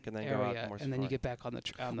drink and then go out area, more. and then you get back on the.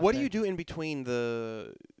 What do you do in between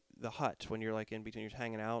the hut when you're like in between? You're just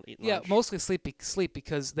hanging out, eating lunch? Mostly sleep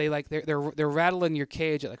because they're rattling your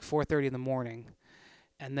cage at like 4:30 in the morning,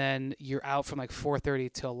 and then you're out from like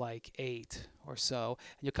 4:30 till like 8 or so,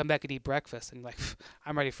 and you'll come back and eat breakfast, and you're like,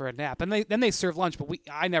 I'm ready for a nap. And then they serve lunch, but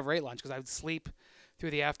I never ate lunch because I would sleep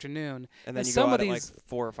through the afternoon. And then you some go out of at like these-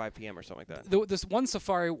 4 or 5 p.m. or something like that. This one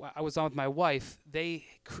safari I was on with my wife, they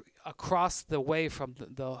across the way from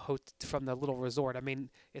from the little resort. I mean,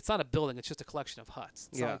 it's not a building; it's just a collection of huts.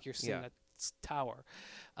 It's Yeah, not like you're seeing yeah. a tower.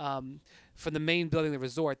 From the main building of the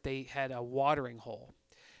resort, they had a watering hole,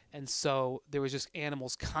 and so there was just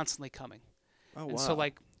animals constantly coming. Oh, And wow. so,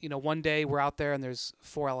 like, one day we're out there and there's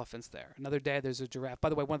 4 elephants there. Another day there's a giraffe. By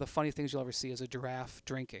the way, one of the funniest things you'll ever see is a giraffe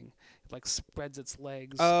drinking. It, like, spreads its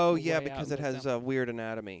legs. Oh, yeah, way out because and it looks has down. a weird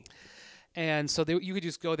anatomy. And so you could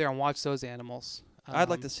just go there and watch those animals. I'd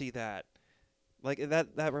like to see that. Like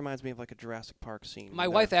that reminds me of like a Jurassic Park scene. My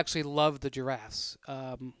wife actually loved the giraffes.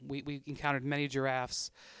 We encountered many giraffes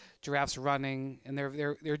running, and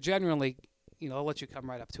they're generally, they'll let you come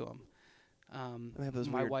right up to them. They have those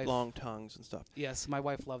my weird wife- long tongues and stuff. Yes, my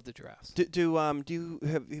wife loved the giraffes.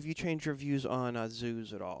 Have you changed your views on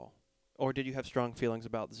zoos at all, or did you have strong feelings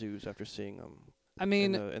about zoos after seeing them? I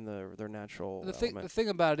mean, in their natural the element? thing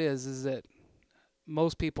about it is that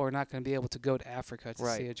most people are not going to be able to go to Africa to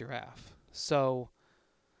Right. see a giraffe. So,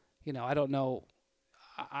 I don't know.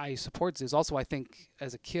 I support zoos. Also, I think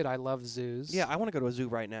as a kid, I loved zoos. Yeah, I want to go to a zoo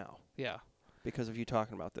right now Yeah. because of you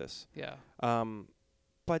talking about this. Yeah.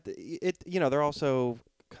 But they're also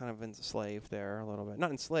kind of enslaved there a little bit.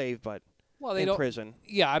 Not enslaved, but Well, they in don't. prison.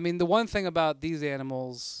 Yeah, I mean, the one thing about these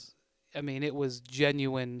animals, I mean, it was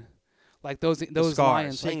genuine. Like those The scars,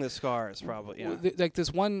 lions. seeing the scars, probably. Yeah. Like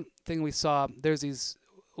this one thing we saw. There's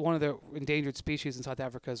one of the endangered species in South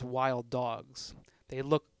Africa is wild dogs. They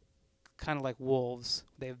look kind of like wolves.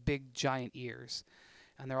 They have big, giant ears,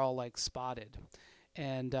 and they're all like spotted,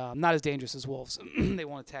 and not as dangerous as wolves. They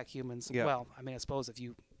won't attack humans. Yeah. Well, I mean, I suppose if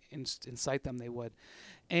you incite them, they would.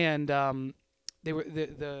 And they were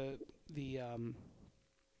the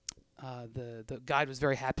guide was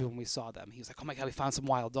very happy when we saw them. He was like, "Oh my God, we found some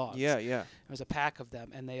wild dogs." Yeah. There was a pack of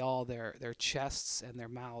them, and they all their chests and their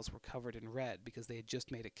mouths were covered in red because they had just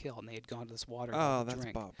made a kill and they had gone to this water. Oh, to that's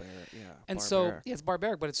drink. barbaric. Yeah. And so barbaric. yeah, it's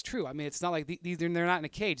barbaric, but it's true. I mean, it's not like they're not in a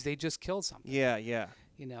cage; they just killed something. Yeah.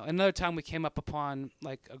 Another time we came up upon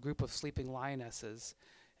like a group of sleeping lionesses,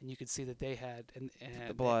 and you could see that they had and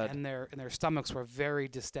The blood. and their stomachs were very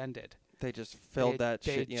distended. They just filled that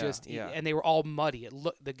They shit. had just Yeah. and they were all muddy.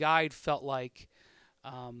 The guide felt like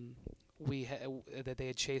that they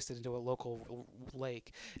had chased it into a local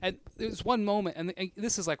lake. And there's one moment, and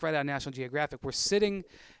this is like right out of National Geographic. We're sitting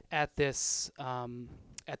at this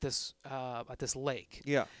lake,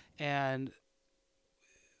 Yeah. and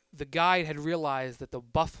the guide had realized that the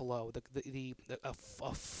buffalo, what do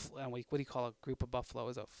you call a group of buffalo?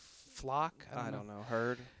 Is a flock? I don't know.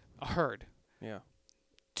 Herd. A herd. Yeah.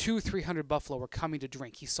 200-300 buffalo were coming to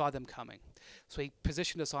drink. He saw them coming, so he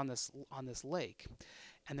positioned us on this lake,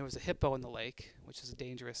 and there was a hippo in the lake, which is a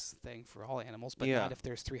dangerous thing for all animals, but Yeah. not if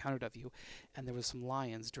there's 300 of you. And there was some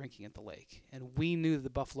lions drinking at the lake, and we knew the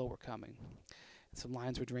buffalo were coming. Some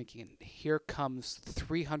lions were drinking, and here comes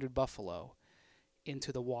 300 buffalo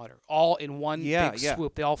into the water, all in one big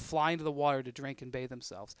swoop. They all fly into the water to drink and bathe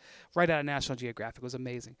themselves. Right out of National Geographic. It was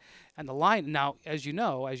amazing. And the lion, now, as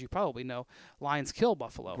you probably know, lions kill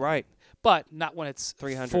buffalo. Right. But not when it's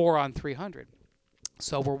 300. 4 on 300.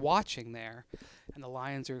 So we're watching there, and the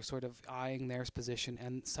lions are sort of eyeing their position,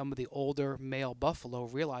 and some of the older male buffalo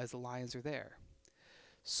realize the lions are there.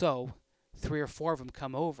 So 3 or 4 of them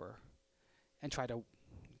come over and try to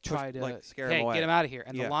like, scare them away. get them out of here.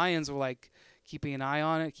 And Yeah. the lions were like keeping an eye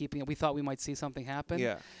on it, we thought we might see something happen.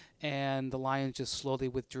 Yeah. And the lions just slowly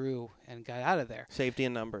withdrew and got out of there. Safety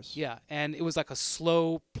in numbers. Yeah, and it was like a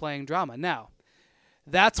slow playing drama. Now,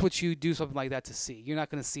 that's what you do something like that to see. You're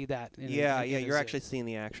not going to see that. In Yeah, a you're zoo. actually seeing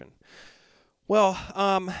the action. Well,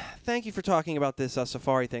 thank you for talking about this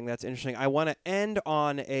safari thing. That's interesting. I want to end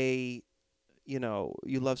on a, you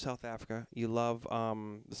love South Africa. You love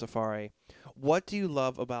the safari. What do you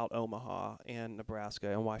love about Omaha and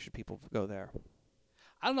Nebraska, and why should people go there?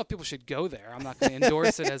 I don't know if people should go there. I'm not going to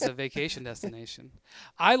endorse it as a vacation destination.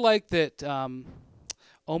 I like that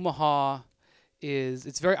Omaha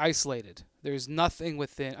it's very isolated. There's nothing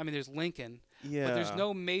within. I mean, there's Lincoln, Yeah. but there's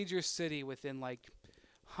no major city within like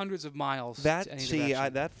hundreds of miles. That to any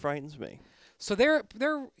direction. that frightens me. So they're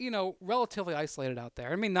relatively isolated out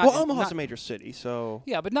there. I mean, Omaha's a major city, so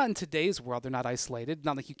yeah, but not in today's world. They're not isolated.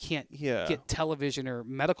 Not like you can't get television or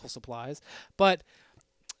medical supplies. But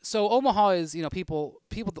so Omaha is, people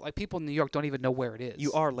in New York don't even know where it is.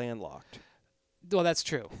 you are landlocked. Well, that's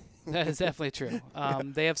true. That is definitely true.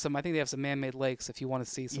 They have some. I think they have some man-made lakes if you want to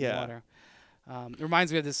see some water. It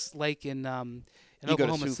reminds me of this lake in You go to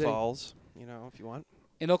Oklahoma Sioux City. Falls, if you want.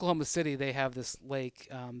 In Oklahoma City, they have this lake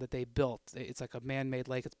that they built. It's like a man-made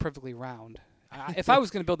lake. It's perfectly round. If I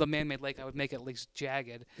was going to build a man-made lake, I would make it at least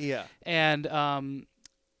jagged. Yeah. And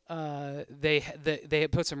they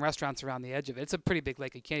had put some restaurants around the edge of it. It's a pretty big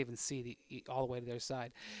lake. You can't even see all the way to their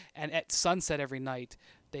side. And at sunset every night,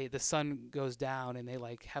 the sun goes down and they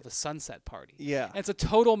like have a sunset party. Yeah. And it's a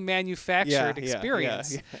total manufactured Yeah,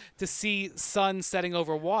 experience to see sun setting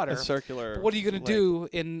over water. A circular. But what are you going to do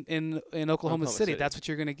in Oklahoma City? That's what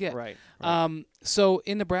you're going to get. Right. So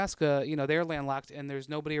in Nebraska, they're landlocked and there's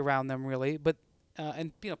nobody around them really. But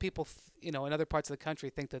people, in other parts of the country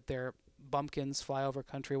think that they're bumpkins, flyover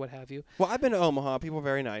country, what have you. Well, I've been to Omaha. People are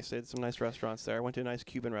very nice. They had some nice restaurants there. I went to a nice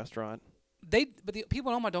Cuban restaurant. But the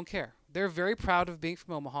people in Omaha don't care. They're very proud of being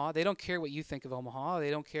from Omaha. They don't care what you think of Omaha. They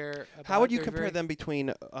don't care about How would you they're compare very- them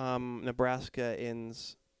between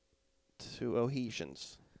Nebraskans to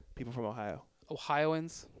Ohesians? People from Ohio.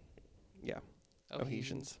 Ohioans? Yeah.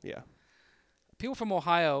 Ohesians. Yeah. People from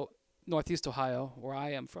Ohio, Northeast Ohio, where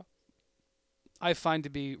I am from, I find to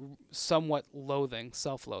be somewhat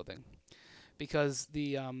self-loathing, because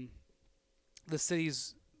the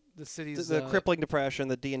cities. The crippling depression,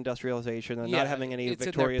 the deindustrialization, and not having any it's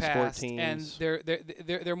victorious in their sport past, teams.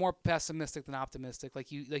 and they're more pessimistic than optimistic.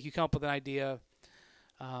 Like you come up with an idea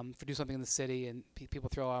for do something in the city, and people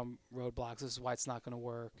throw out roadblocks. This is why it's not going to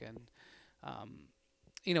work, and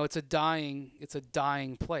it's a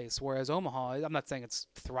dying place. Whereas Omaha, I'm not saying it's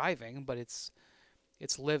thriving, but it's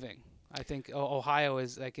living. I think Ohio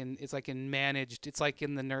is like in managed. It's like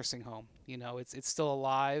in the nursing home. It's still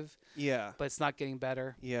alive. Yeah. But it's not getting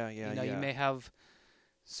better. Yeah. You may have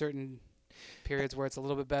certain periods where it's a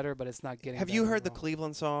little bit better, but it's not getting. Have better you heard the overall.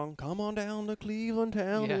 Cleveland song? Come on down to Cleveland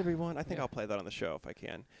town, Yeah. everyone. I think Yeah. I'll play that on the show if I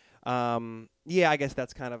can. I guess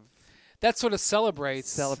that's kind of That sort of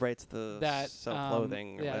celebrates the that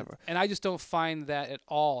self-loathing or yeah. whatever. And I just don't find that at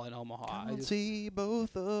all in Omaha. Come I and just- see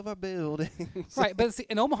both of our buildings. Right, but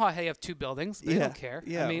in Omaha, they have 2 buildings. They Yeah, don't care.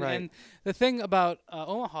 yeah, I mean, right. and the thing about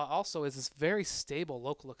Omaha also is this very stable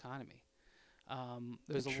local economy.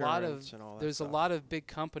 There's Insurance and all that there's stuff. a lot of big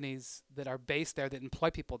companies that are based there that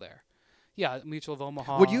employ people there. Yeah, Mutual of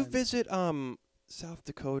Omaha. Would you and- visit South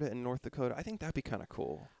Dakota and North Dakota? I think that'd be kind of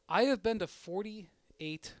cool. I have been to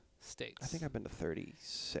 48 states. I think I've been to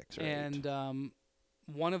 36 or 8. And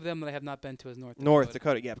One of them that I have not been to is North Dakota. North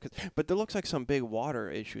Dakota, yeah, but there looks like some big water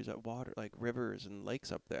issues at like rivers and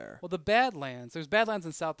lakes up there. Well, the Badlands. There's Badlands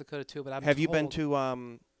in South Dakota too, but Have you been to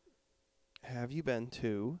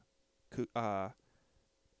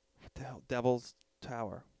what the hell, Devil's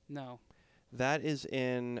Tower? No. That is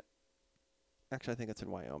in. Actually, I think it's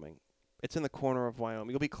in Wyoming. It's in the corner of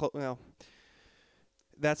Wyoming. You'll be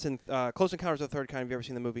that's in Close Encounters of the Third Kind. Have you ever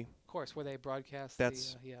seen the movie? Of course, where they broadcast.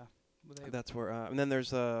 That's yeah. That's where. And then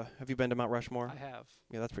there's have you been to Mount Rushmore? I have.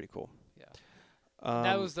 Yeah, that's pretty cool. Yeah.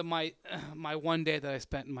 That was my one day that I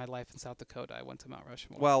spent in my life in South Dakota. I went to Mount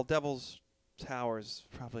Rushmore. Well, Devil's Tower is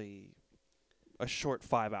probably a short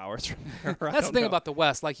 5 hours from there. That's the thing about the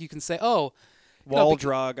West. Like you can say, oh, Wall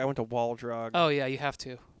Drug. I went to Wall Drug. Oh yeah, you have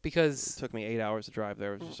to because it took me 8 hours to drive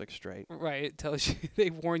there. It was just like straight. Right. It tells you they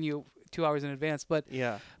warn you 2 hours in advance. But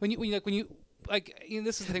yeah, when you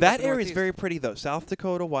this is the thing. That area is very pretty though. South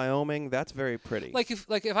Dakota, Wyoming. That's very pretty. Like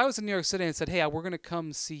if I was in New York City and said, hey, we're gonna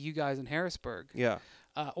come see you guys in Harrisburg. Yeah.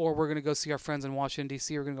 Or we're gonna go see our friends in Washington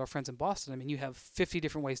D.C. or we're gonna go our friends in Boston. I mean, you have 50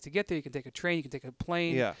 different ways to get there. You can take a train. You can take a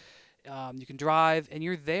plane. Yeah. You can drive, and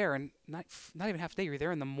you're there, and not even half a day. You're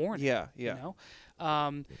there in the morning. Yeah, yeah. You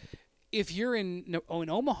know, if you're in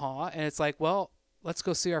Omaha, and it's like, well, let's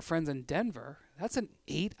go see our friends in Denver. That's an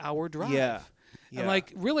 8-hour drive. Yeah. Yeah. And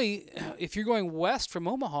like, really, if you're going west from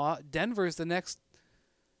Omaha, Denver's the next.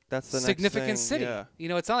 That's the significant next thing, city. Yeah. You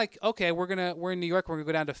know, it's not like okay, we're in New York. We're gonna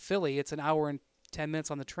go down to Philly. It's an hour and 10 minutes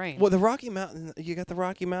on the train. Well, the Rocky Mountains. You got the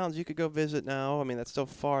Rocky Mountains. You could go visit now. I mean, that's still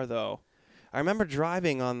far though. I remember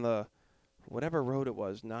driving on the whatever road it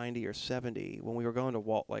was, 90 or 70, when we were going to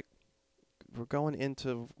we're going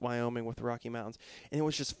into Wyoming with the Rocky Mountains, and it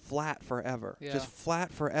was just flat forever. Yeah. Just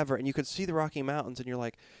flat forever. And you could see the Rocky Mountains, and you're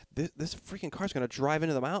like, this freaking car's going to drive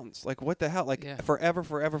into the mountains. Like, what the hell? Like, Yeah. forever,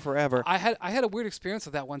 forever, forever. I had a weird experience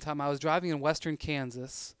with that one time. I was driving in western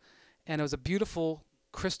Kansas, and it was a beautiful,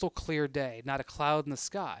 crystal clear day, not a cloud in the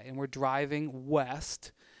sky. And we're driving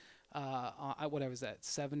west. Whatever was that,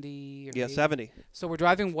 70 or 80? 70. So we're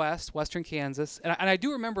driving western Kansas. And I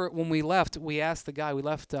do remember when we left, we asked the guy, we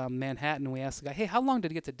left Manhattan, and we asked the guy, hey, how long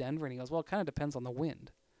did it get to Denver? And he goes, well, it kind of depends on the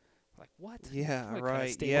wind. We're like, what? Yeah, We're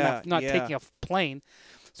right. We're Yeah, not yeah. taking a plane.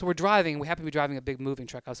 So we're driving. We happen to be driving a big moving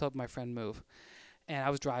truck. I was helping my friend move. And I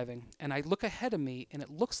was driving. And I look ahead of me, and it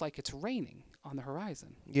looks like it's raining on the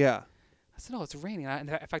horizon. Yeah. I said, oh, it's raining. In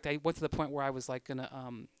fact, I went to the point where I was like going to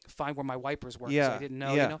find where my wipers were. Yeah, So I didn't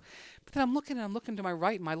know, yeah. you know. But then I'm looking to my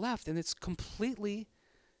right and my left, and it's completely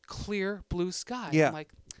clear blue sky. Yeah. I'm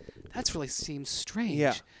like, that really seems strange.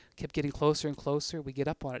 Yeah. Kept getting closer and closer. We get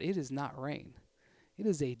up on it. It is not rain. It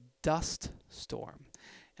is a dust storm.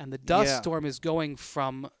 And the dust Yeah. storm is going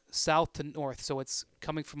from south to north, so it's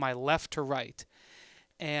coming from my left to right.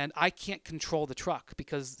 And I can't control the truck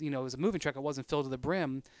because, you know, it was a moving truck. It wasn't filled to the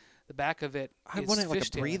brim. The back of it I is wanted like a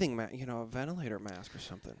fishtailing. breathing a ventilator mask or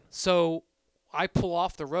something. So I pull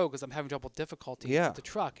off the road because I'm having trouble difficulty Yeah. with the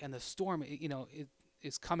truck, and the storm, it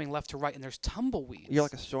is coming left to right, and there's tumbleweeds. You're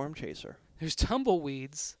like a storm chaser. There's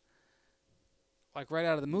tumbleweeds, like right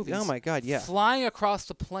out of the movies. Oh my God, yeah. Flying across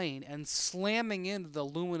the plane and slamming into the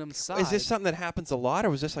aluminum side. Is this something that happens a lot, or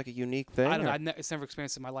was this like a unique thing? I don't or- know. It's never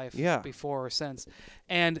experienced in my life Yeah. before or since.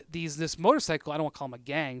 And this motorcycle, I don't want to call them a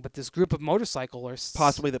gang, but this group of motorcyclers,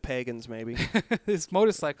 Possibly the pagans, maybe. these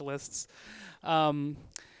motorcyclists,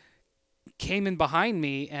 came in behind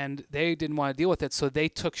me, and they didn't want to deal with it, so they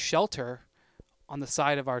took shelter on the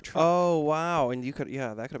side of our truck. Oh wow! And that could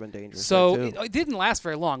have been dangerous. So there, too. it didn't last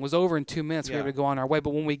very long. It was over in 2 minutes. We were Yeah. able to go on our way. But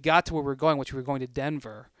when we got to where we were going, which we were going to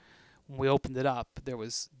Denver, when we opened it up, there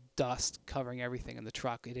was dust covering everything in the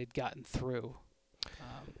truck. It had gotten through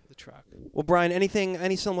the truck. Well, Brian,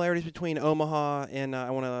 any similarities between Omaha and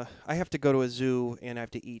I have to go to a zoo and I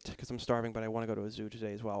have to eat because I'm starving, but I want to go to a zoo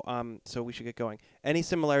today as well. So we should get going. Any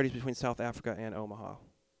similarities between South Africa and Omaha?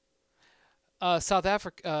 South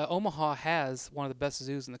Africa, Omaha has one of the best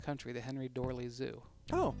zoos in the country, the Henry Dorley Zoo.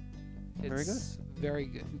 Oh, very good. It's very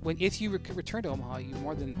good. If you return to Omaha, you're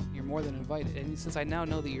more than invited. And since I now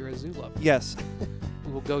know that you're a zoo lover, Yes.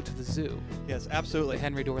 we will go to the zoo, Yes, the absolutely.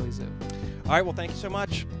 Henry Dorley Zoo. All right. Well, thank you so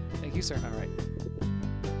much. Thank you, sir. All right.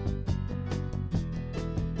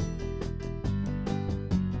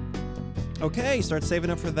 Okay, start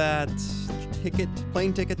saving up for that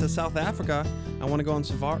plane ticket to South Africa. I want to go on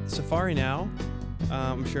safari now.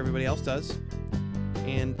 I'm sure everybody else does.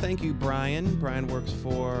 And thank you, Brian. Brian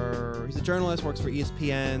he's a journalist, works for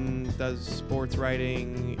ESPN, does sports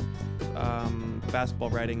writing, basketball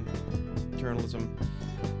writing, journalism.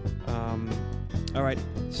 All right,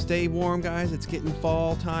 stay warm, guys. It's getting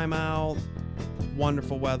fall time out.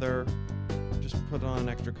 Wonderful weather. Just put on an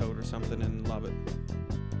extra coat or something and love it.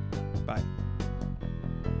 Bye.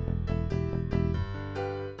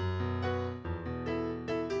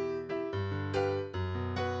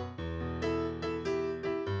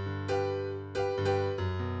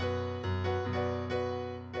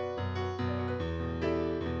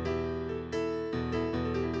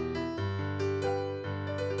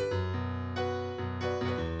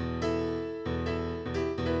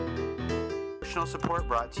 Additional support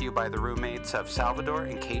brought to you by the roommates of Salvador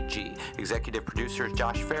and Kate G. Executive producer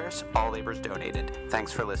Josh Ferris. All labors donated.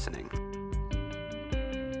 Thanks for listening.